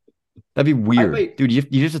wouldn't. That'd be weird. Dude,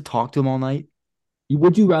 you have to talk to him all night?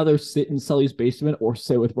 Would you rather sit in Sully's basement or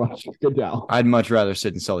sit with Roger Goodell? I'd much rather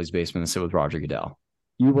sit in Sully's basement than sit with Roger Goodell.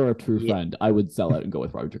 You were a true friend. I would sell out and go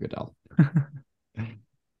with Roger Goodell.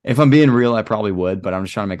 If I'm being real, I probably would, but I'm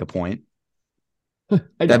just trying to make a point.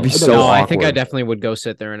 That'd be so awkward. I think I definitely would go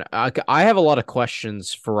sit there. And I have a lot of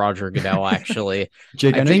questions for Roger Goodell, actually.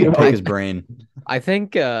 Jake, I know you pick his brain. I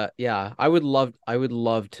think, I would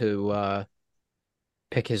love to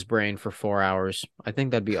pick his brain for 4 hours. I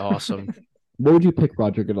think that'd be awesome. What would you pick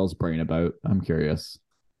Roger Goodell's brain about? I'm curious.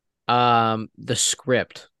 The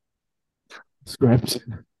script.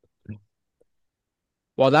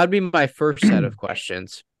 Well, that'd be my first set of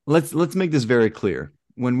questions. Let's make this very clear.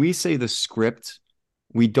 When we say the script,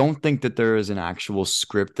 we don't think that there is an actual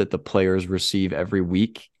script that the players receive every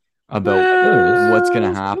week about what's going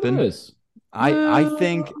to happen. I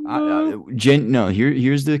think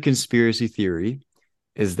here's the conspiracy theory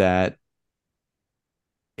is that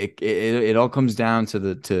it all comes down to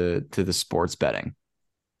the sports betting.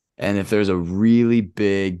 And if there's a really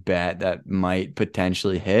big bet that might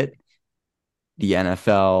potentially hit, the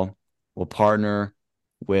NFL will partner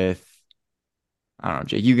with, I don't know,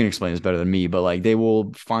 Jake, you can explain this better than me, but like they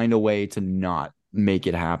will find a way to not make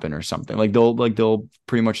it happen or something. They'll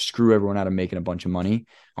pretty much screw everyone out of making a bunch of money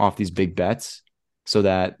off these big bets so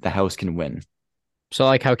that the house can win. So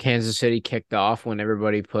like how Kansas City kicked off when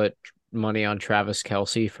everybody put money on Travis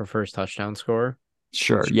Kelce for first touchdown score.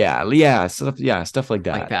 Sure. Yeah. Stuff like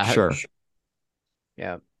that. Sure.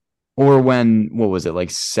 Yeah. Or when, what was it? Like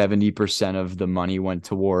 70% of the money went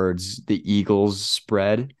towards the Eagles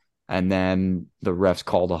spread. And then the refs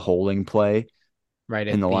called a holding play right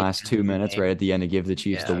in the last 2 minutes, right at the end to give the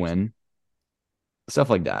Chiefs the win. Stuff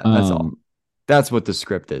like that. That's all. That's what the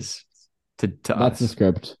script is to us. That's the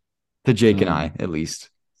script. To Jake and I, at least.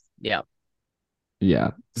 Yeah.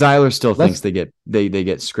 Yeah. Zyler still thinks they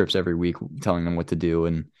get scripts every week telling them what to do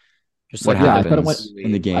and just what happens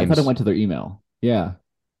in the games. I thought it went to their email. Yeah.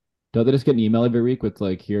 Don't they just get an email every week with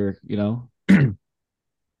like here,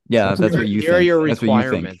 Yeah, that's what you think. Here are your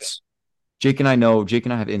requirements. Jake and I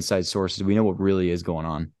have inside sources. We know what really is going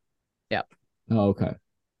on. Yeah. Oh, okay.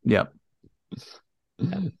 Yep.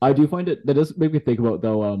 I do find that does make me think about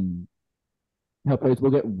though, how players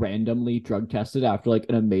will get randomly drug tested after like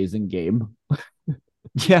an amazing game.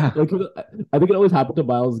 Yeah. Like I think it always happened to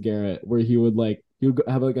Myles Garrett where he would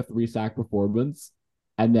have like a 3-sack performance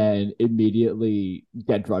and then immediately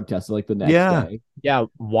get drug tested like the next day. Yeah.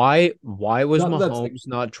 Why was Mahomes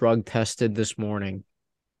not drug tested this morning?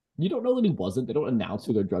 You don't know that he wasn't. They don't announce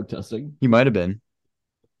who they're drug testing. He might have been.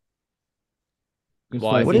 Just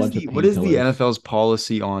Well, find I a What is bunch think of the what is the painkillers. NFL's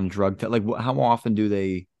policy on drug test? Like, how often do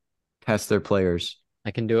they test their players?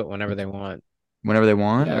 I can do it whenever they want. Whenever they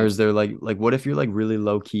want, or Yeah, is there like what if you're like really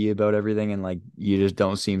low key about everything and like you just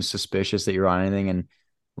don't seem suspicious that you're on anything and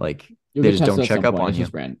like you'll they get just don't tested at check some up point. on you?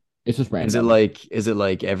 It's just Is it random. like is it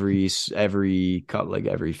like every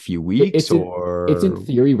few It, weeks it's in or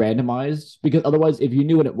theory randomized because otherwise, if you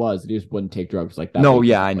knew what it was, you just wouldn't take drugs like that. no? Would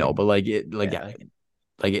Yeah, I know, basically. but like it Yeah.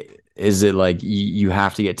 is it like you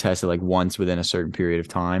have to get tested like once within a certain period of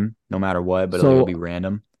time, no matter what, but like it'll be So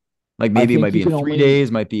random. Like I maybe it might think you be in can 3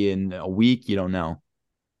 days, might be in a week, you don't know.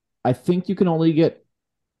 I think you can only get.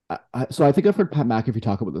 So I think I've heard Pat McAfee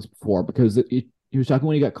talk about this before because he was talking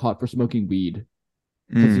when he got caught for smoking weed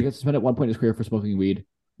because he Mm. got suspended at one point in his career for smoking weed,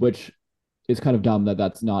 which is kind of dumb that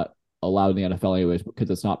that's not allowed in the NFL anyways because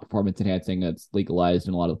it's not performance enhancing. It's legalized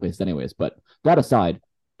in a lot of places anyways. But that aside,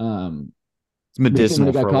 um, It's basically when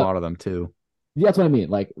he medicinal got for a caught, lot of them too. yeah, that's what I mean.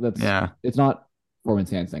 Like that's Yeah. it's not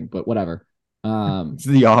performance enhancing, but whatever. It's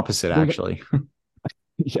the opposite When he got, actually.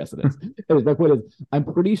 yes, it is. My point is, I'm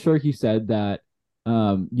pretty sure he said that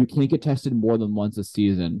you can't get tested more than once a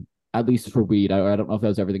season, at least for weed. I don't know if that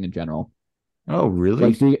was everything in general. Oh, Like,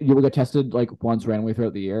 really? so you will get tested like once randomly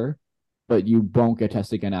throughout the year, but you won't get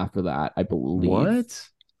tested again after that, I believe. What?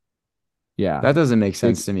 Yeah. That doesn't make Like,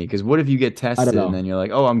 sense to me. Because what if you get I don't tested and know. then you're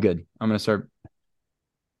like, oh, I'm good. I'm gonna start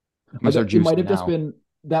It might juicing have just now. been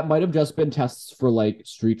that might have just been tests for like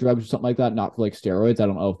street drugs or something like that, not for like steroids. I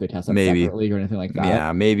don't know if they test that Maybe. separately or anything like that.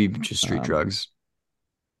 Yeah, maybe just street Um, drugs.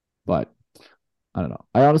 but I don't know.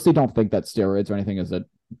 I honestly don't think that steroids or anything is a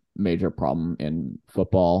major problem in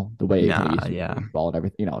football the way it Nah, used to be in yeah. baseball and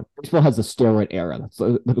everything. Baseball has a steroid era. That's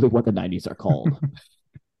literally what the 90s are called.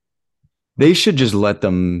 They should just let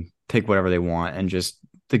them take whatever they want and just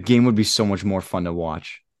the game would be so much more fun to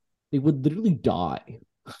watch. They would literally die.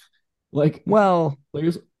 Like Well,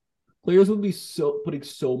 players players would be so putting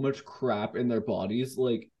so much crap in their bodies.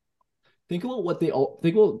 Like think about what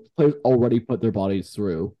players already put their bodies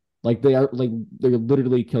through. Like they're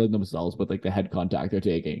literally killing themselves with like the head contact they're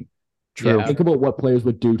taking. true, Yeah. Think about what players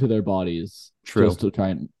would do to their bodies true, just to try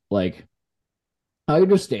and like I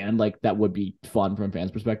understand like that would be fun from a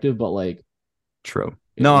fan's perspective, but like true.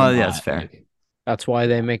 it No, will yeah, it's not fair. like That's why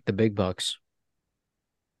they make the big bucks.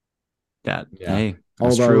 That yeah. hey,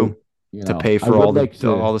 that's Although, true. To pay I for would like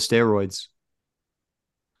all to the steroids.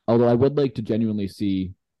 although I would like to genuinely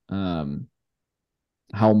see um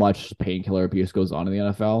how much painkiller abuse goes on in the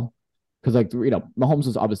NFL. Because like Mahomes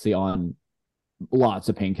was obviously on lots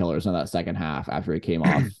of painkillers in that second half after he came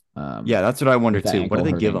off Yeah, that's what I wonder with that too. What do ankle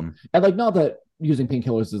they give hurting. them? And like not that using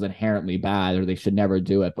painkillers is inherently bad or they should never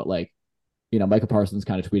do it, but like Micah Parsons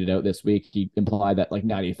kind of tweeted out this week. He implied that like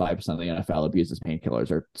 95% of the NFL abuses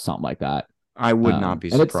painkillers or something like that. I would not be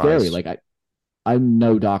And it's scary. surprised. Like I'm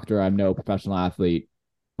no doctor, I'm no professional athlete,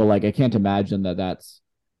 but like I can't imagine that that's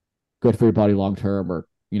good for your body long term or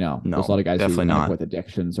there's a lot No, of guys who definitely end up not. with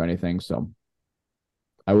addictions or anything. So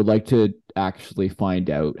I would like to actually find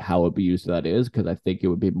out how abused that is because I think it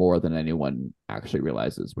would be more than anyone actually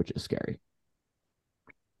realizes, which is scary.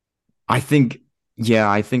 I think, yeah,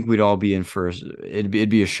 I think we'd all be in for it'd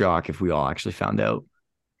be a shock if we all actually found out.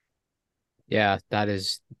 Yeah, that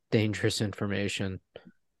is dangerous information.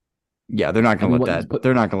 Yeah, they're not I gonna mean, let what these that. put,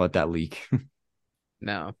 They're not gonna let that leak.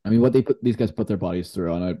 No. I mean, what they put these guys put their bodies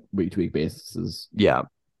through on a week to week basis Yeah,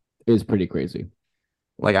 is pretty crazy.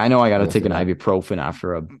 like I know I got I to will take say an that. ibuprofen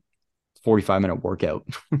after a 45-minute workout.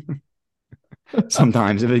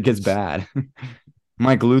 Sometimes if it gets bad,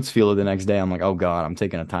 my glutes feel it the next day. I'm like, oh God, I'm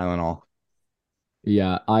taking a Tylenol.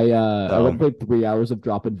 Yeah, I went So and played 3 hours of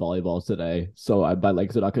drop in volleyball today, so my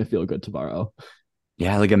legs are not going to feel good tomorrow.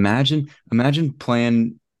 yeah, like imagine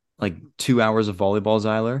playing like 2 hours of volleyball,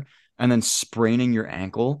 Zyler, and then spraining your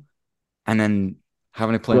ankle, and then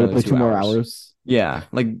having to play Going to another play two two more hours. hours. Yeah,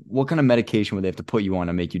 like what kind of medication would they have to put you on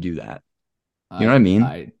to make you do that? You know what I I mean?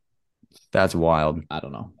 I That's wild. I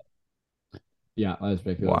don't know. Yeah, that's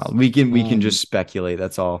ridiculous. Wild. We can just Um, speculate.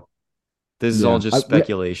 That's all. This is all yeah, just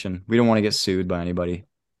speculation. We don't want to get sued by anybody.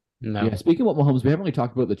 No. yeah. Speaking of Mahomes, we haven't really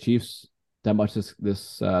talked about the Chiefs that much this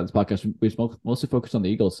podcast. We mostly focused on the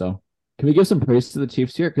Eagles. So can we give some praise to the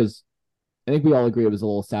Chiefs here? Because I think we all agree it was a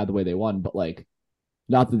little sad the way they won, but like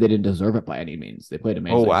not that they didn't deserve it by any means. They played Oh,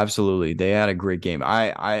 amazing. absolutely. They had a great game.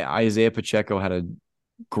 Isaiah Pacheco had a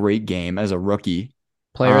great game as a rookie.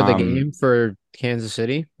 Player of the game for Kansas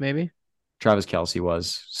City, maybe? Travis Kelce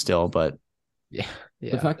was still, but Yeah.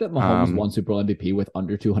 The Yeah. fact that Mahomes um, won Super Bowl MVP with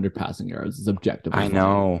under 200 passing yards is objectively I funny.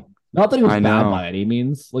 know. Not that he was I bad know. by any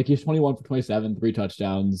means. Like he's 21 for 27, 3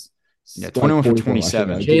 touchdowns, Yeah, like 21 for 44 rushing 27.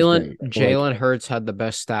 yards. He's Jalen great. But like, Jalen Hurts had the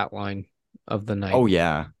best stat line of the night. Oh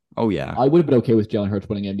yeah. Oh yeah. I would have been okay with Jalen Hurts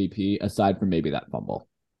winning MVP, aside from maybe that fumble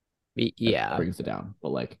that Yeah. brings it down. But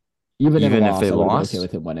like, even in a Even if loss, they I would have been okay lost,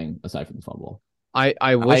 with him winning, aside from the fumble.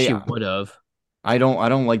 I wish he I would have. I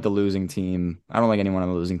don't like the losing team. I don't like anyone on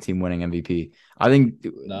the losing team winning MVP. I think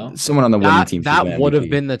No, someone on the winning That team should that win would have MVP.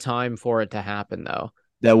 been the time for it to happen though.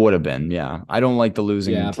 That would have been, yeah. I don't like the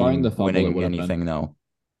losing yeah, barring the team fumble, it winning would have been. anything though.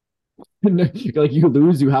 Like you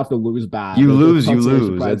lose, you have to lose bad. You There's no lose, you consolation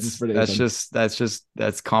lose. prizes That's for that's Nathan. just that's just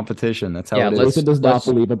that's competition. That's how Yeah, it Nathan is. does not let's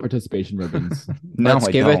believe in participation ribbons. No, let's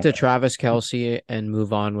I give it don't. to Travis Kelce and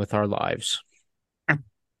move on with our lives.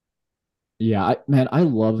 Yeah, man, I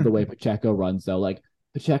love the way Pacheco runs though. Like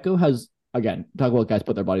Pacheco has again, talk about guys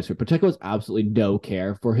put their bodies through. Pacheco has absolutely no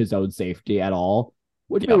care for his own safety at all,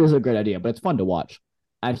 which maybe Yep. is a great idea, but it's fun to watch.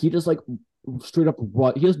 And he just like straight up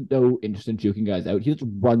run. He has no interest in juking guys out. He just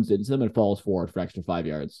runs into them and falls forward for extra 5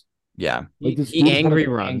 yards. Yeah. Like this He dude's one of angry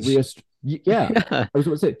the runs. angriest. Yeah, I was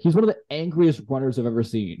going to say he's one of the angriest runners I've ever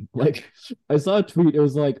seen. Like I saw a tweet. It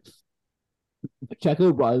was like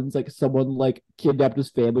Pacheco runs like someone like kidnapped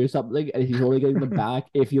his family or something, and he's only getting them back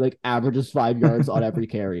if he like averages 5 yards on every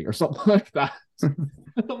carry or something like that.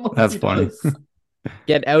 Like, That's he funny. does.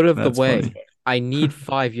 Get out of the That's way. funny. I need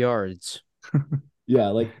 5 yards. Yeah,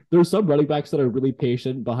 like there's some running backs that are really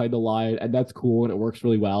patient behind the line, and that's cool and it works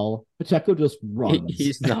really well. Pacheco just runs.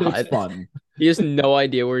 He's And not. it's fun. He has no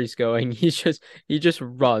idea where he's going. He just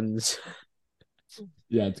runs.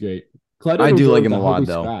 Yeah, it's great. Clyde I do like Edwards-Helaire him is a lot healthy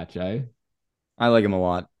though. scratch, eh? I like him a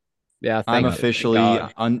lot. Yeah, I'm thank officially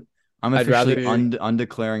God. I'm I'd officially rather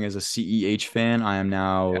undeclaring as a CEH fan. I am yeah,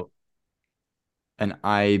 now an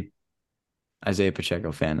Isaiah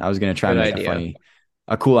Pacheco fan. I was gonna try good and make idea.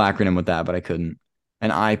 a cool acronym with that, but I couldn't. An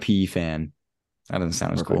IP fan. That doesn't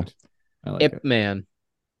sound as cool. Perfect. I like Ip it. man.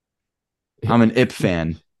 I'm an IP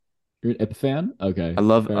fan. You're an IP fan? Okay. I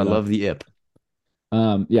love Fair I enough. love the IP.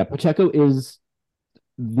 Yeah, Pacheco is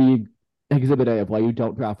the exhibit A of why you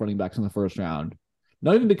don't draft running backs in the first round.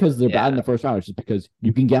 Not even because they're bad in Yeah. the first round, it's just because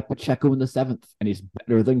you can get Pacheco in the seventh, and he's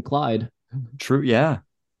better than Clyde. True, yeah.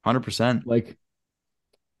 100%. Like,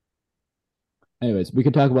 anyways, we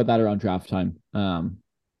can talk about that around draft time.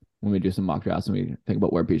 When we do some mock drafts and we think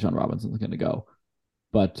about where Bijan Robinson's going to go.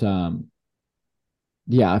 But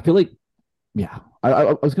yeah, I feel like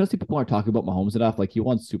I was going to say people aren't talking about Mahomes enough. Like he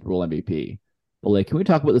won Super Bowl MVP, but like, can we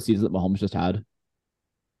talk about the season that Mahomes just had?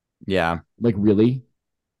 Yeah. Like really?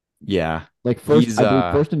 Yeah. Like first, He's I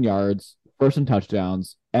believe first in yards, first in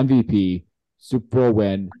touchdowns, MVP, Super Bowl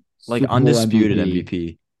win, like Super Bowl undisputed MVP.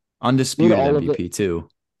 MVP. Undisputed all of the- MVP too.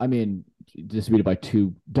 I mean, disputed by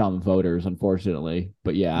two dumb voters, unfortunately.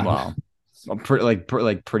 But yeah, Wow.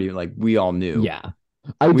 Pretty like we all knew. yeah.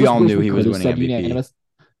 I We just all wish knew we he was could have winning said MVP. unanimous.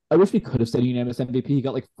 I wish we could have said unanimous MVP. He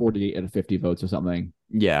got like 48 out of 50 votes or something.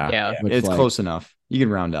 Yeah. Yeah. Which, It's like, close enough. You can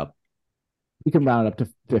round up. We can round it up to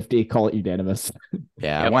 50, call it unanimous.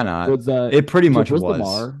 Yeah, Yep. why not? Was It pretty much was.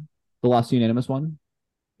 Lamar the last unanimous one?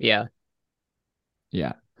 Yeah.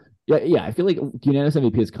 Yeah. Yeah. I feel like unanimous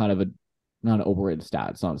MVP is kind of not an overrated stat.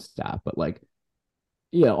 It's not a stat, but like,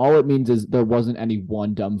 yeah, all it means is there wasn't any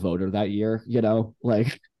one dumb voter that year,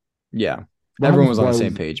 like Yeah. Mahomes Everyone was on the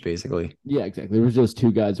same was- page, basically. Yeah, exactly. There was just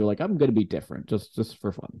two guys who were like, I'm gonna be different, just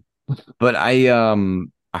for fun. But I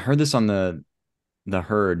heard this on the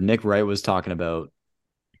herd. Nick Wright was talking about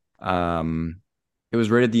it was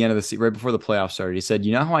right at the end of the season, right before the playoffs started. He said,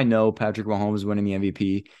 "You know how I know Patrick Mahomes is winning the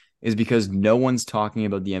MVP is because no one's talking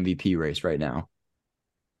about the MVP race right now.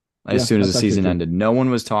 As Yeah, soon as the that's actually season true. ended, no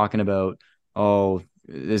one was talking about, oh,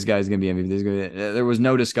 this guy's gonna be MVP. There was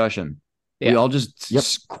no discussion. We Yeah. all just Yep.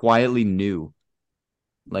 quietly knew,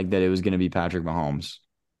 like that it was gonna be Patrick Mahomes.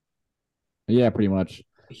 Yeah, pretty much.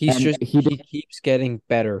 He's And just he keeps getting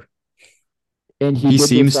better. And He did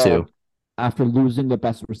seems this, to. after losing the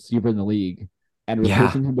best receiver in the league and Yeah.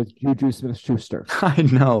 replacing him with Juju Smith-Schuster. I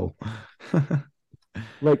know.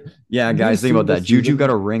 Like, Yeah, you guys, think about assume that. this Juju season- got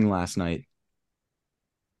a ring last night.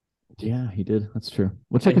 yeah, he did. That's true.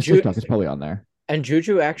 We'll check And his Ju- TikTok. It's probably on there. And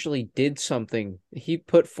Juju actually did something. He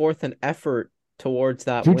put forth an effort towards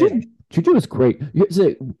that win. Juju is great.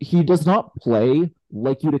 He does not play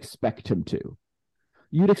like you'd expect him to.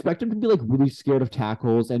 You'd expect him to be like really scared of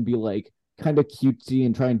tackles and be like kind of cutesy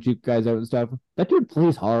and try and juke guys out and stuff. That dude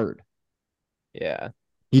plays hard. Yeah.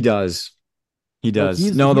 He does. He Like, does.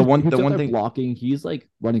 he's No, the one out there thing. blocking. He's like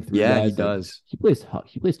running through Yeah, guys. he Like, does. he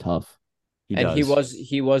plays tough. He And does.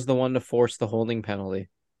 he was the one to force the holding penalty.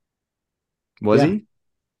 Was Yeah. he?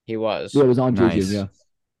 He was. Yeah, it was on Nice. Juju. Yeah.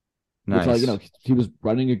 which like Nice. he was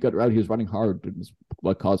running a good route. He was running hard. It was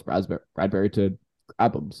what caused Bradbury to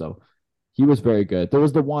grab him. So he was very good. There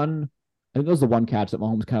was the one, I think it was the one catch that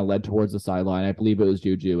Mahomes kind of led towards the sideline. I believe it was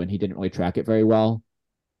Juju, and he didn't really track it very well.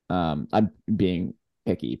 I'm being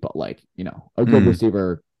picky, but like a good Mm.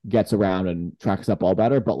 receiver gets around and tracks that ball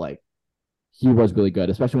better. But like he was really good,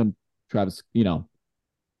 especially when Travis,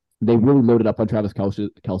 they really loaded up on Travis Kelsey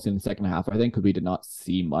in the second half, I think, because we did not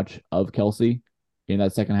see much of Kelsey in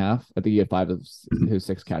that second half. I think he had 5 of his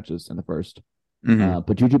 6 catches in the first. Hmm.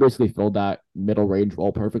 But Juju basically filled that middle range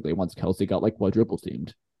role perfectly once Kelsey got like quadruple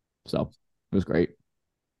teamed. So it was great.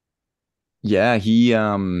 Yeah, he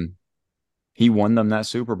won them that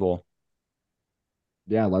Super Bowl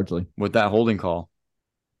Yeah, largely. with that holding call.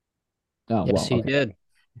 Oh, Yes, well, he okay. did.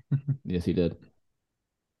 Yes, he did.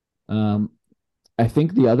 Um, I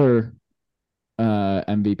think the other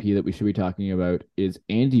MVP that we should be talking about is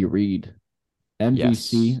Andy Reid,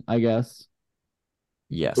 MVC, Yes. I guess.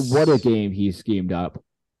 What a Yes. game he schemed up.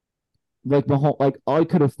 Like Mahomes, like I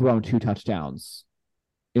could have thrown 2 touchdowns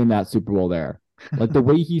in that Super Bowl there. Like the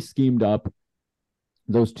way he schemed up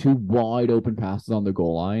those 2 wide open passes on the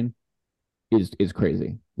goal line is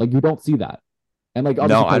crazy. Like you don't see that. And like No,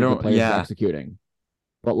 obviously I credit to the don't. players for Yeah. executing.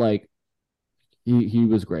 But like he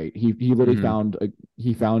was great. He literally Hmm. found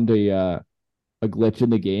a glitch in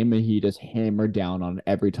the game and he just hammered down on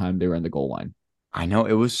every time they were in the goal line. I know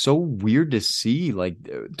it was so weird to see like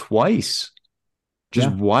twice, just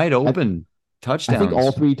Yeah. wide I open I think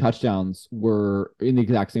all touchdowns. 3 touchdowns were in the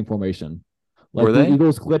exact same formation. Were Like the they?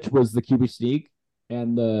 Eagles glitch was the QB sneak,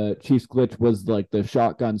 and the Chiefs glitch was like the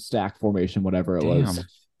shotgun stack formation, whatever it was.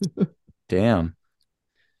 Damn. Damn.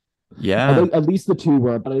 I Yeah. think at least the 2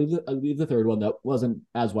 were, but I believe the third one that wasn't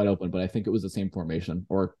as wide open, but I think it was the same formation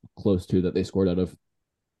or close to that they scored out of.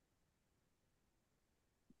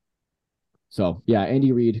 So yeah,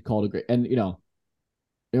 Andy Reid called a great, and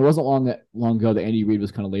it wasn't long ago that Andy Reid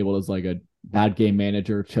was kind of labeled as like a bad game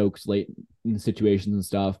manager, chokes late in situations and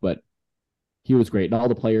stuff, but he was great. And all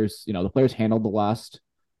the players handled the last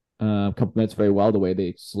couple minutes very well, the way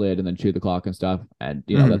they slid and then chewed the clock and stuff. And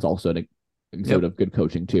that's Hmm. also an exhibit Yep. of good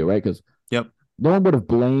coaching too, right? Because Yep. no one would have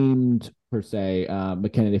blamed per se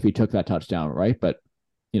McKinnon if he took that touchdown, right? But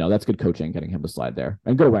that's good coaching, getting him to slide there,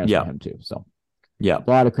 and good awareness by Yep. him too. So Yep.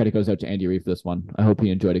 a lot of credit goes out to Andy Reid for this one. I hope he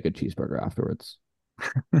enjoyed a good cheeseburger afterwards.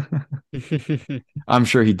 I'm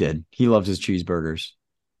sure he did. He loves his cheeseburgers.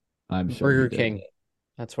 I'm sure he Burger did. King.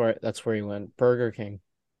 That's where he went. Burger King.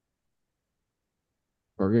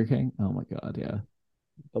 Burger King. Oh my god, yeah.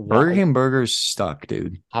 The Burger wa- King burgers stuck,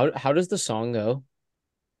 dude. how does the song go?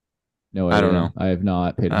 No I don't idea. know. I have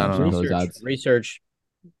not paid I don't attention to know. those Research. ads. Research.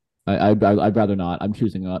 I'd rather not. I'm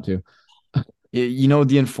choosing not to.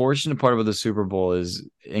 The unfortunate part about the Super Bowl is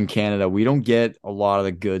in Canada, we don't get a lot of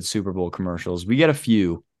the good Super Bowl commercials. We get a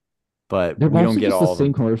few, but They're we don't mostly get just the all of same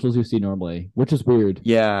them. commercials you see normally, which is weird.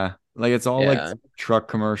 Yeah, like it's all like Yeah. truck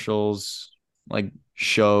commercials, like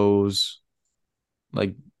shows,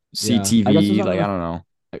 like Yeah, I guess there's CTV. not Like I enough. don't know.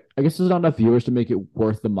 I guess there's not enough viewers to make it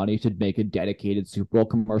worth the money to make a dedicated Super Bowl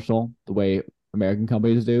commercial the way American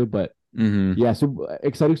companies do. But Hmm. yeah, so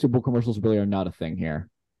exciting Super Bowl commercials really are not a thing here,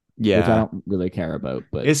 which I Yeah, don't really care about.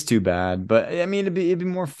 But it's too bad. But I mean, it'd be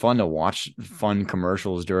more fun to watch fun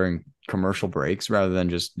commercials during commercial breaks rather than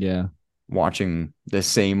just yeah, watching the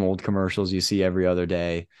same old commercials you see every other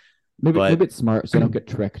day. maybe But it's smart so I don't get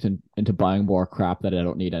tricked into buying more crap that I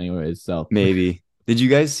don't need anyways. So maybe. Did you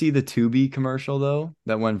guys see the Tubi commercial though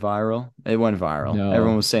that went viral? It went viral.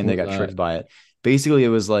 Everyone no, was saying what they was got that? tricked by it. Basically, it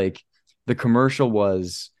was like the commercial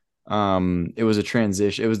was it was a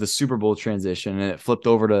transition. It was the Super Bowl transition and it flipped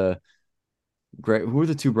over to Greg. Who were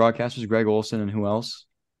the 2 broadcasters? Greg Olson and who else?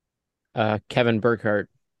 Kevin Burkhardt.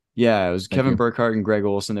 Yeah, it was Thank Kevin you. Burkhardt and Greg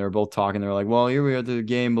Olson. They were both talking. They were like, "Well, here we are at the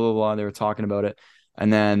game, blah blah blah." They were talking about it,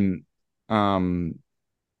 and then, um,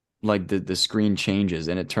 like the screen changes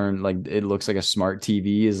and it turned like it looks like a smart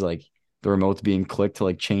TV is like the remote's being clicked to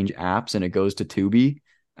like change apps, and it goes to Tubi,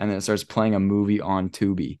 and then it starts playing a movie on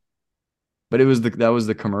Tubi. But that was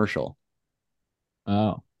the commercial.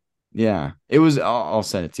 Oh, Yeah, it was. I'll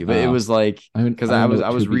send it to you, but it oh, was like because I don't know I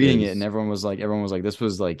what was Tubi reading it and is. everyone was like this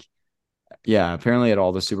was like yeah, apparently at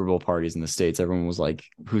all the Super Bowl parties in the States, everyone was like,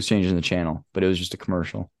 who's changing the channel? But it was just a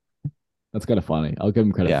commercial. That's kind of funny. I'll give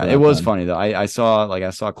him credit Yeah, for it that was then. funny though. I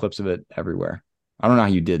saw clips of it everywhere. I don't know how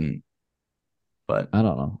you didn't, but I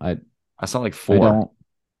don't know. I saw like I four. don't.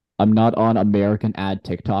 I'm not on American ad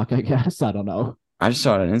TikTok. I guess I don't know. I just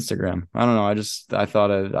saw it on Instagram. I don't know. I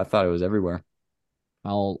thought it was everywhere.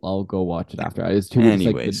 I'll go watch it after. Is Tubi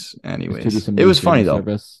just like Anyways, is Tubi anyways, some it new was funny streaming though.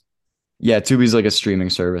 service? Yeah, Tubi's like a streaming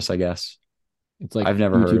service, I guess. It's like I've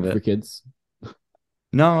never heard of YouTube for it. kids.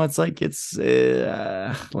 No, it's like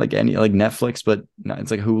like any like Netflix, but no,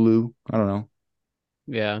 it's like Hulu. I don't know.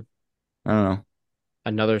 Yeah, I don't know.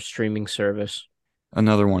 another streaming service.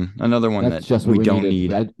 Another one That's that just what we we don't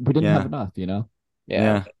needed. need. We didn't have Yeah, enough, you know? Yeah,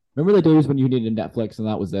 yeah. Remember the days when you needed Netflix and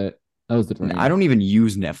that was it? That was the I dream. don't even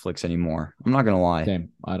use Netflix anymore. I'm not gonna lie. Same.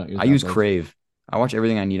 I don't use I use Netflix. Crave. I watch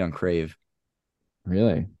everything I need on Crave.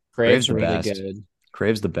 Really? Crave's Crave's the really best. good.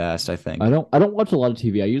 Crave's the best, I think. I don't watch a lot of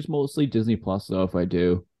TV. I use mostly Disney Plus though if I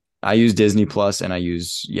do. I use Disney Plus and I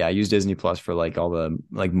use Disney Plus for like all the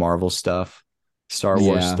like Marvel stuff, Star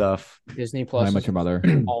Wars Yeah. stuff, Disney How I Plus Met is Your Mother.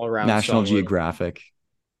 all around National Star Wars. Geographic.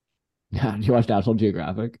 Yeah, do you watch National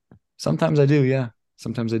Geographic? Sometimes I do, yeah.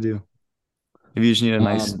 Sometimes I do. If you just need a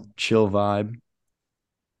nice Um, chill vibe,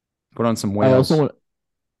 put on some I also whales. want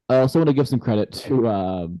I also want to give some credit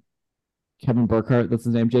to Kevin Burkhardt, that's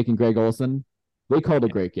his name, Jake and Greg Olson. They called a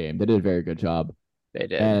great game. They did a very good job. They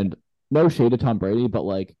did. And no shade to Tom Brady, but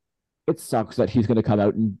like it sucks that he's going to come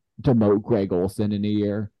out and demote Greg Olson in a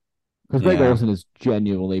year because Greg Yeah. Olson is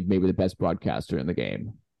genuinely maybe the best broadcaster in the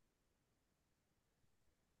game.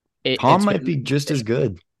 Tom might be just as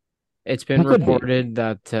good. It's been He could be. reported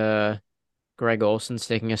that Greg Olson's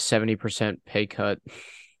taking a 70% pay cut.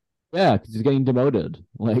 Yeah, because he's getting demoted.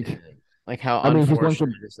 Like, Like how I mean, he's going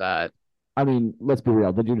unfortunate from. is that? I mean, let's be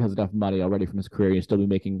real. The dude has enough money already from his career. He's still be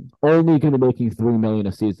making only going to be making $3 million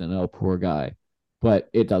a season. Oh, poor guy. But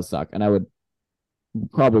it does suck, and I would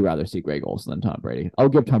probably rather see Greg Olson than Tom Brady. I'll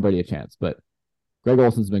give Tom Brady a chance, but Greg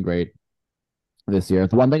Olson's been great this year.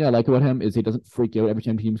 The one thing I like about him is he doesn't freak out every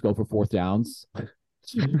time teams go for fourth downs.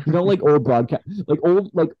 You know, like older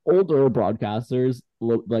broadcasters,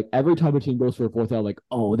 like every time a team goes for a fourth down, like,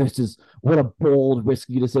 oh, this is what a bold,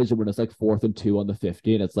 risky decision when it's like 4th and 2 on the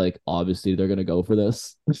 50, and it's like obviously they're gonna go for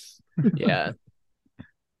this. Yeah,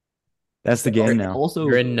 That's the game now. Also,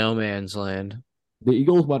 you're in no man's land. the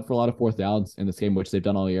Eagles went for a lot of fourth downs in this game, which they've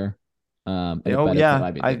done all year. And it Oh benefited.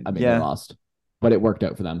 yeah. I mean, they lost, but it worked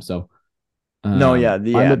out for them. So, No, yeah,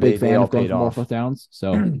 I'm a big they fan all of going paid for more off. fourth downs.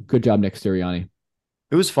 So, good job, Nick Sirianni.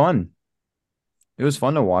 It was fun. It was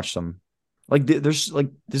fun to watch them. Like there's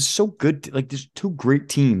so good. Like there's two great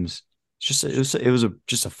teams. It's just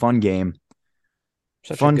just a fun game.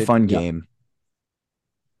 Such a good Fun Yeah, game.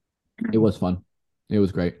 it was fun. It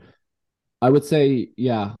was great. I would say,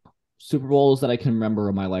 yeah, Super Bowls that I can remember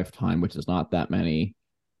in my lifetime, which is not that many.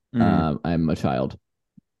 Mm. I'm a child,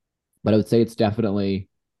 but I would say it's definitely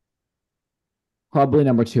probably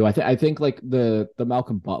number two. I think like the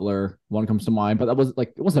Malcolm Butler one comes to mind, but that was like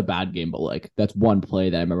it wasn't a bad game, but like that's one play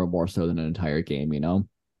that I remember more so than an entire game. You know,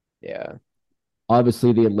 Yeah.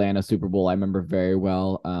 obviously the Atlanta Super Bowl I remember very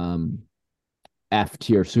well. F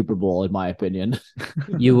tier Super Bowl in my opinion.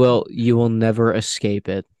 You will never escape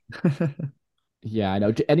it. Yeah, I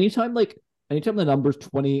know. Anytime the numbers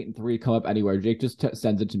 28 and 3 come up anywhere, Jake just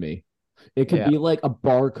sends it to me. It could Yeah. be like a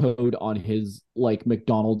barcode on his like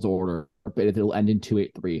McDonald's order, but it'll end in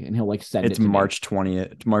 283, and he'll like send It's it to me. March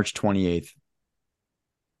 20th, March 28th.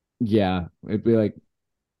 Yeah, it'd be like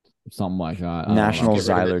something like that. National Get rid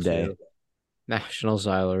of Xyler it, Day. too. National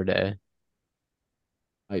Xyler Day.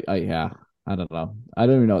 Yeah, I don't know. I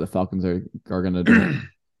don't even know what the Falcons are gonna do.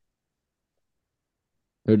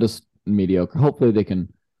 They're just mediocre. Hopefully, they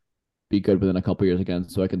can be good within a couple years again,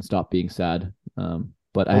 so I can stop being sad.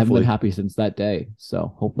 But I haven't been Hopefully. happy since that day,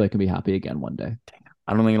 so hopefully I can be happy again one day.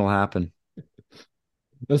 I don't think it'll happen.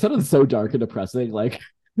 That sounded so dark and depressing. Like,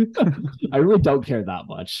 I really don't care that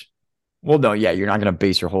much. Well, no, yeah, you're not gonna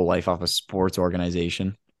base your whole life off a sports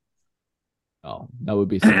organization. Oh, that would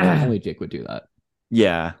be silly. Only Jake would do that.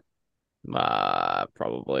 Yeah.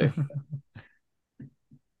 Probably.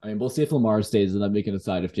 I mean, we'll see if Lamar stays, and then we can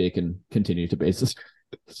decide if Jake can continue to base this.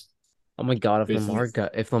 Oh my God, Basically-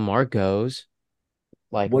 if Lamar goes,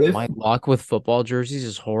 like What if- my luck with football jerseys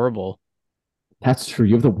is horrible. That's true.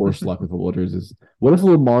 You have the worst luck with football jerseys. What if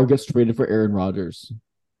Lamar gets traded for Aaron Rodgers?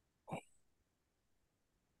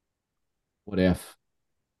 What if?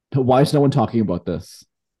 Why is no one talking about this?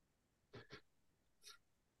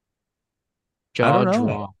 Jaw don't know.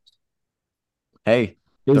 drop. Hey,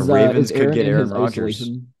 the Ravens could get in Aaron his Rodgers.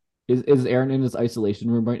 isolation? Is Aaron in his isolation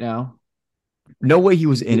room right now? No way he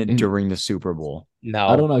was in it In- during the Super Bowl. No.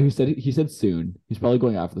 I don't know. He said soon. He's probably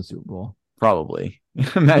going after the Super Bowl. Probably.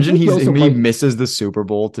 Imagine He also, he like- misses the Super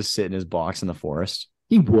Bowl to sit in his box in the forest.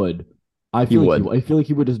 He would. I He feel like would. I feel like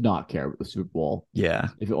he would just not care about the Super Bowl Yeah.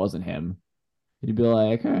 if it wasn't him. He'd be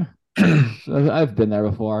like, I've been there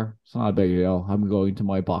before. It's not a big deal. I'm going to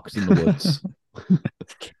my box in the woods.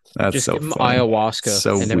 That's Just so give him funny. ayahuasca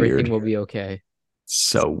So and weird. everything will be okay.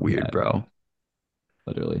 So weird, Yeah. bro.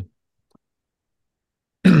 Literally.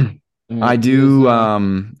 I do.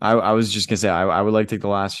 I was just gonna say I would like to take the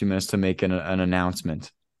last few minutes to make an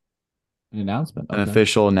announcement, an announcement. an Okay.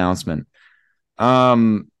 official announcement.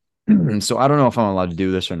 So I don't know if I'm allowed to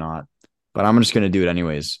do this or not, but I'm just gonna do it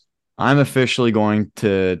anyways. I'm officially going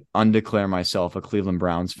to undeclare myself a Cleveland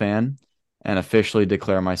Browns fan and officially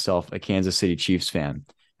declare myself a Kansas City Chiefs fan.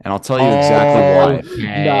 And I'll tell you exactly why.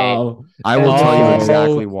 Okay. No. I will tell you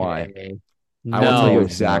exactly Okay. why. I will tell you No.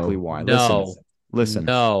 exactly No. why. No. Listen,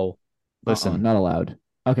 No. listen, Not allowed.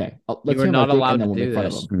 Okay. Let's You are hear my not take, and allowed then to we'll do make fun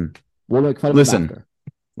of this. him. We'll make fun of him listen, after.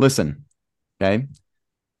 listen. Okay.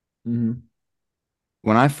 Mm-hmm.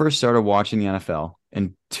 When I first started watching the NFL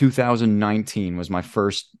in 2019 was my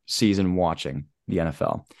first season watching the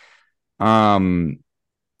NFL.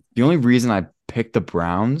 The only reason I picked the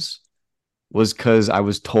Browns was because I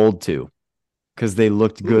was told to, because they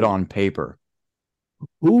looked good on paper.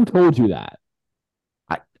 Who told you that?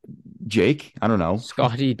 Jake, I don't know.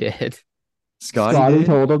 Scotty did. Scotty did?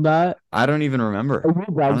 told him that. I don't even remember. Are you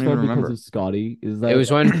a Browns I don't even fan because remember. of Scotty? Is that It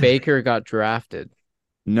was when Baker got drafted.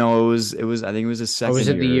 No, it was. I think it was his Or second was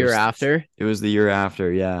it the year. year after? It was the year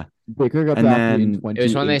after. Yeah, Baker got and drafted in then 2018? It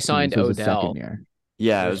was when they signed so it was his Odell. second year.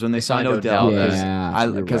 yeah, it was when they signed Odell. Odell. Yeah,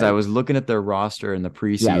 you're Because I right. was looking at their roster in the Yeah,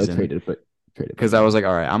 they preseason. traded. Because I was like,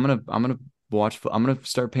 all right, I'm gonna watch. I'm gonna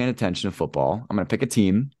start paying attention to football. I'm gonna pick a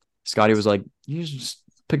team. Scotty was like, you just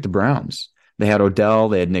pick the Browns. They had Odell.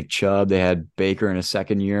 They had Nick Chubb. They had Baker in his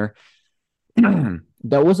second year.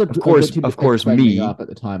 That was a Of course, good team of to course, trending me. up at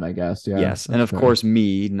the time, I guess. Yeah. Yes, and that's of fair. course,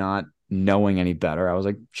 me not knowing any better, I was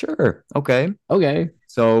like, sure, okay. Okay.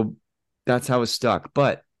 So that's how it stuck.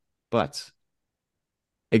 But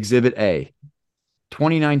Exhibit A,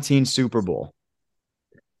 2019 Super Bowl.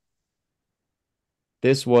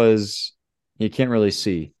 This was, you can't really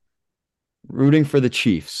see. Rooting for the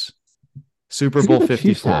Chiefs. Super Bowl Look at the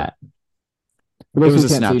Chiefs 54. hat. It For those was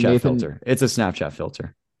who a can't see, Snapchat Nathan. filter. It's a Snapchat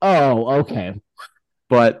filter. Oh, okay.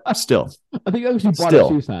 But still, I think I actually bought Still.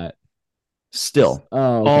 a Chiefs hat. still.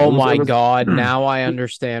 Oh, okay. Oh It my was- God. Now I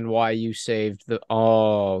understand why you saved the.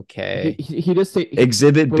 Oh, okay. He just say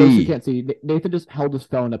Exhibit for those who B. can't see, Nathan just held his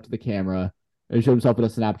phone up to the camera and showed himself in a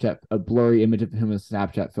Snapchat, a blurry image of him in a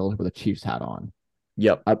Snapchat filter with a Chiefs hat on.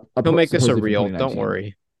 Yep. He'll make this a supposedly from reel. Don't 2019.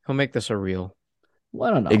 worry. He'll make this a reel. Well,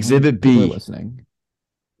 I don't know. Exhibit People are B. listening.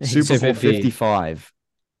 Super Bowl Exhibit B. 55.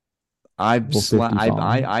 I Bowl sla-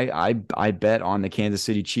 55. I bet on the Kansas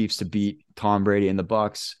City Chiefs to beat Tom Brady and the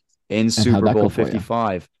Bucks in how'd Super that Bowl go for you?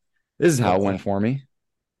 55. This is how it went for me.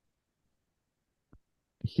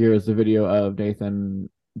 Here's the video of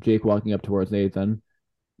Jake walking up towards Nathan.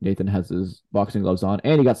 Nathan has his boxing gloves on,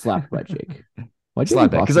 and he got slapped by Jake. Why'd you Slap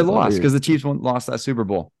have bet because I boxing gloves? lost because the Chiefs lost that Super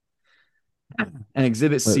Bowl. And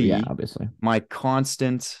Exhibit Well, C, yeah, obviously. my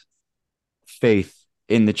constant faith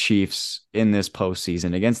in the Chiefs in this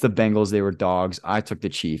postseason. Against the Bengals, they were dogs. I took the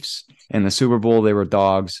Chiefs. In the Super Bowl, they were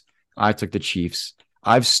dogs. I took the Chiefs.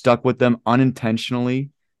 I've stuck with them unintentionally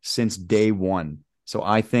since day one. So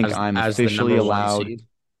I think I'm as the officially number one allowed seed.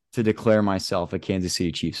 to declare myself a Kansas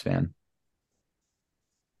City Chiefs fan.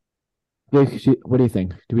 Jake, what do you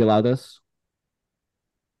think? Do we allow this?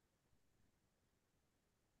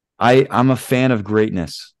 I'm a fan of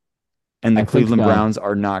greatness, and the I think Cleveland no. Browns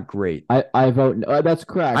are not great. I vote no. That's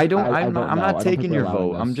correct. I don't. I I'm vote not. I'm no. I not don't think taking we're your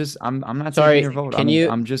allowing vote. I'm this. just. I'm not Sorry, taking your vote. can you-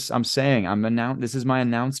 I'm saying. This is my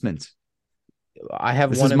announcement. I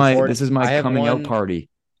have This one is my. important. This is my coming out party.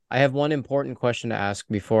 I have one important question to ask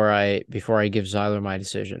before I give Zyler my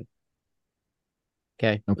decision.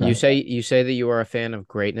 Okay. Okay. You say that you are a fan of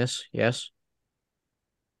greatness, yes?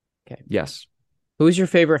 Okay. Yes. Who's your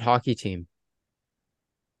favorite hockey team?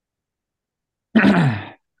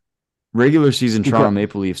 Regular season Good Toronto que-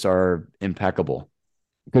 Maple Leafs are impeccable.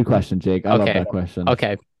 Good question, Jake. I love Okay. that question.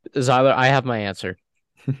 Okay. Zyler, I have my answer.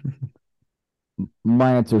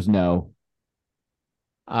 My answer is no.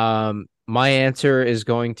 My answer is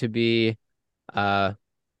going to be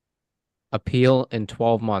appeal in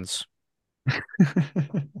 12 months.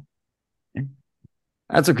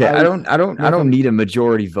 That's okay. I don't Nathan- need a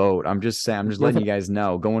majority vote. I'm just saying. I'm just letting Nathan- you guys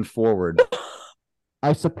know going forward.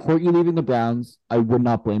 I support you leaving the Browns. I would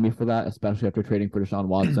not blame you for that, especially after trading for Deshaun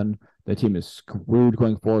Watson. The team is screwed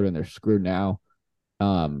going forward, and they're screwed now.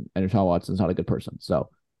 And Deshaun Watson's not a good person. So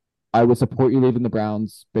I would support you leaving the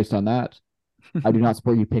Browns based on that. I do not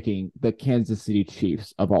support you picking the Kansas City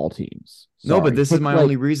Chiefs of all teams. No, but Sorry. this is Pick, my like,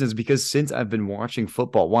 only reason is because since I've been watching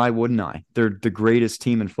football, why wouldn't I? They're the greatest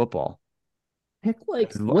team in football. pick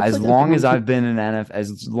like As long as I've been in NFL,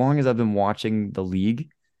 as long as I've been watching the league,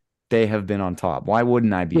 they have been on top. Why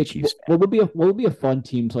wouldn't I be a Like, Chiefs fan? what would be a fun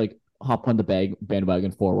team to like hop on the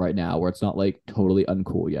bandwagon for right now, where it's not like totally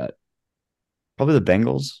uncool yet? Probably the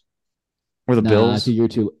Bengals or the Nah, Bills. you're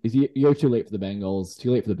too late for the Bengals. Too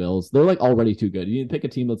late for the Bills. They're like already too good. You need to pick a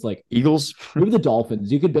team that's like Eagles. maybe the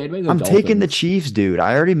Dolphins. You could bandwagon the I'm taking the Dolphins. Chiefs, dude.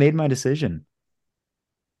 I already made my decision.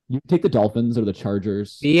 You take the Dolphins or the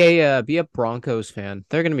Chargers. Be a Broncos fan.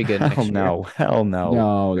 They're gonna be good Hell next year. no. Hell no.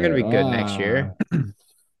 No, They're gonna they're be good next year.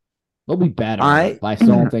 they'll be better, I but I still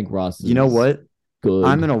don't think Russ you know is what? I'm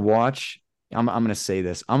good. gonna watch. I'm gonna say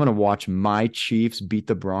this. I'm gonna watch my Chiefs beat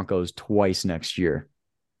the Broncos twice next year.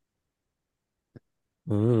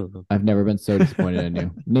 Ooh. I've never been so disappointed in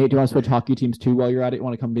you. Nate, do you want to switch hockey teams too while you're at it? You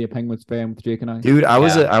want to come be a Penguins fan with Jake and I? Dude, Yeah.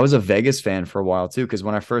 I was a Vegas fan for a while too, because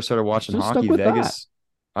when I first started watching Just hockey, stuck with that. Vegas,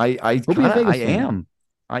 I We'll be a kind of Vegas fan.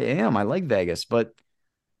 I am. I like Vegas, but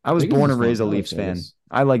I was Vegas born is and fun. raised a I like Leafs fan. Vegas.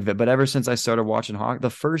 I like that, but ever since I started watching hockey, the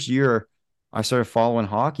first year I started following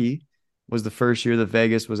hockey was the first year that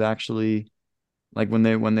Vegas was actually like when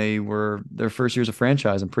they were their first year as a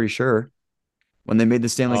franchise. I'm pretty sure when they made the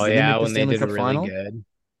Stanley, Oh did they yeah, make the when they Stanley did Cup really final? good.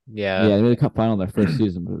 Yeah. Yeah, they made the Cup final in their first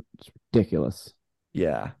season, but it's ridiculous,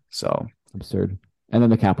 Yeah, so absurd. And then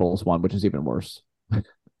the Capitals won, which is even worse.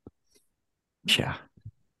 yeah,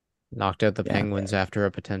 Knocked out the Yeah. Penguins after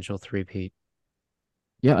a potential three-peat.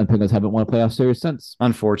 Yeah, and Penguins haven't won a playoff series since.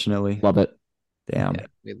 unfortunately, Love it. damn. Yeah,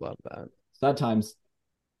 we love that. Sad times.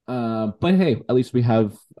 But hey, at least we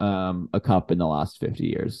have a cup in the last 50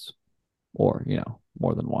 years, or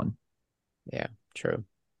more than one. Yeah, true.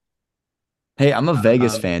 Hey, I'm a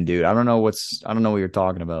Vegas Um, fan, dude. I don't know what you're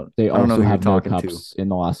talking about. They I don't know also who you're have no talking to. cups in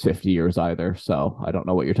the last 50 years either, so I don't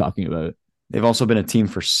know what you're talking about. They've also been a team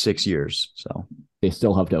for 6 years, so They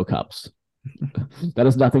still have no cups. That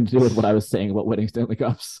has nothing to do with what I was saying about winning Stanley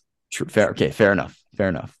Cups. true. Fair. Okay, fair enough. Fair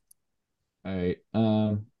enough. All right.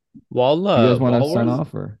 while You guys want to while sign we're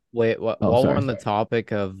off or? wait, Oh, while we're sorry. on the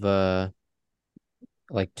topic of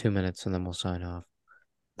like 2 minutes and then we'll sign off.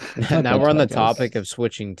 Not Now bad we're on the talk, guys. topic of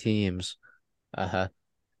switching teams. Should Are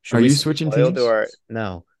we you stay switching loyal teams? to our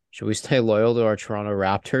no? Should we stay loyal to our Toronto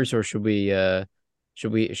Raptors or should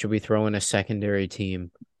we throw in a secondary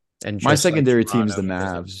team and My just like secondary team is Toronto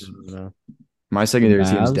the because of Mavs. Toronto? My secondary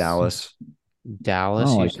team is Mavs? Dallas. I Dallas,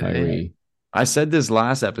 don't you like say? Kyrie. I said this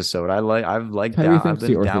last episode. I've liked Kyrie I've thinks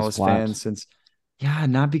been the a earth is Dallas flat. fan since. Yeah,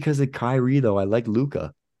 not because of Kyrie though. I like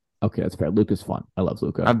Luca. Okay, that's fair. Luke is fun. I love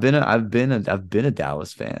Luca. I've been a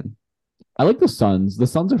Dallas fan. I like the Suns. The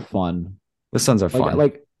Suns are fun. The Suns are Like fun.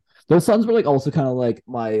 like the Suns were like also kind of like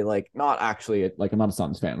my not actually like I'm not a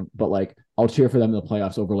Suns fan, but like I'll cheer for them in the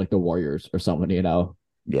playoffs over like the Warriors or someone,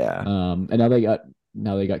 Yeah. And now they got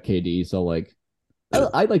KD, so like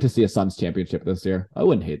I'd like to see a Suns championship this year. I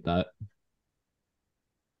wouldn't hate that.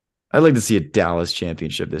 I'd like to see a Dallas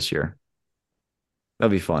championship this year.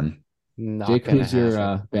 That'd be fun. Not Jake, gonna who's your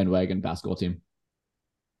happen. bandwagon basketball team?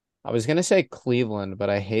 I was gonna say Cleveland, but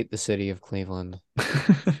I hate the city of Cleveland.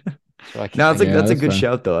 So I No, can't. that's a that's good fair.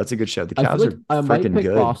 shout though. That's a good shout. The I feel Cavs like are I might freaking pick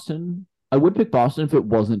good. Boston. I would pick Boston if it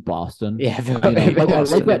wasn't Boston. Yeah, if I if like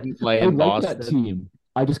Boston that. didn't play I in like that Boston. team.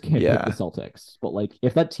 I just can't pick Yeah. the Celtics. But like,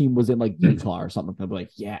 if that team was in like Utah or something, I'd be like,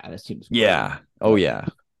 yeah, this team's great. Yeah. Oh yeah.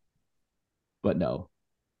 But no.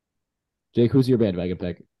 Jake, who's your bandwagon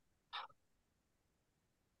pick?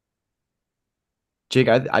 Jake,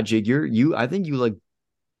 Jake, I think you like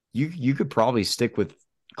you could probably stick with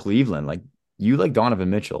Cleveland. Like you like Donovan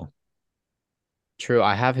Mitchell. True,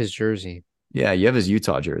 I have his jersey. Yeah, you have his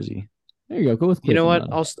Utah jersey. There you go. Go with You know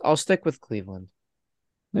Cleveland. what? Then. I'll stick with Cleveland.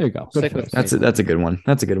 There you go. Good Stick with choice. That's a good one.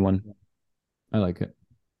 That's a good one. I like it.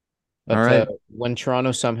 But All right. when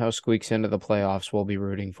Toronto somehow squeaks into the playoffs, we'll be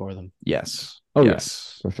rooting for them. Yes. Oh,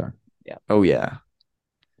 yes. For sure. Oh yeah.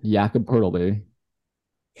 Jakob Poeltl, baby.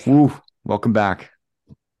 Woo. Welcome back.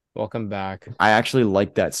 Welcome back. I actually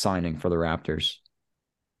like that signing for the Raptors.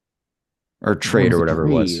 Or What trade was or the whatever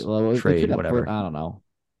it was. Well, they Trade, traded up whatever. I don't know.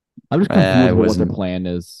 I'm just it confused with what wasn't- their plan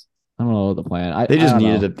is. I don't know what the plan. They just I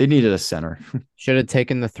don't needed know. they needed a center. Should have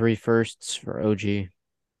taken the 3 firsts for OG.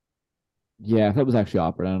 Yeah, if that was actually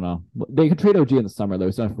offered, I don't know. They could trade OG in the summer though.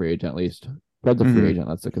 He's not a free agent at least. Fred's a free Mhm. agent.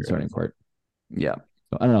 That's the concerning part. Yeah.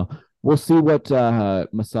 So, I don't know. We'll see what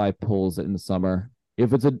Masai pulls in the summer.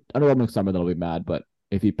 If it's an underwhelming summer, then I'll be mad. But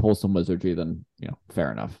if he pulls some wizardry, then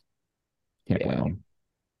fair enough. Can't blame him.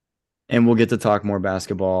 And we'll get to talk more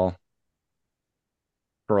basketball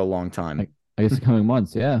for a long time. I guess the coming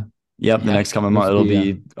months, yeah. Yep, the Yeah. next coming month it'll Must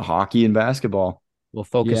be hockey and basketball. We'll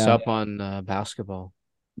focus Yeah. up on basketball.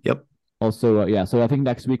 Yep. Also, so I think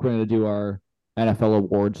next week we're going to do our NFL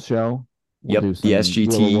awards show. Yep, Do the some real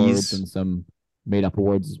SGTs. awards and some made up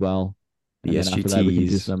awards as well. The And then after that, we can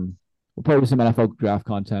do SGTs. we'll probably do some NFL draft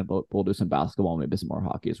content, but we'll do some basketball, maybe some more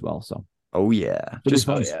hockey as well. So Oh yeah. be Just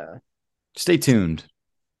fun. Yeah. stay tuned.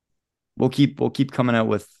 we'll keep coming out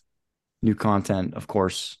with new content, of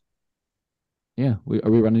course. Yeah.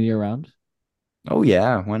 Are we running year round? Oh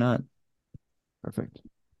yeah, why not? Perfect.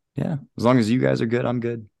 Yeah, as long as you guys are good, I'm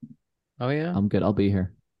good. Oh yeah. I'm good. I'll be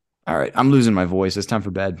here. All right, I'm losing my voice. It's time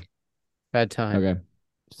for bed. Bad time. Okay.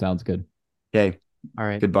 Sounds good. Okay, All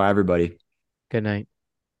right. goodbye, everybody. Good night.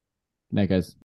 Night, guys.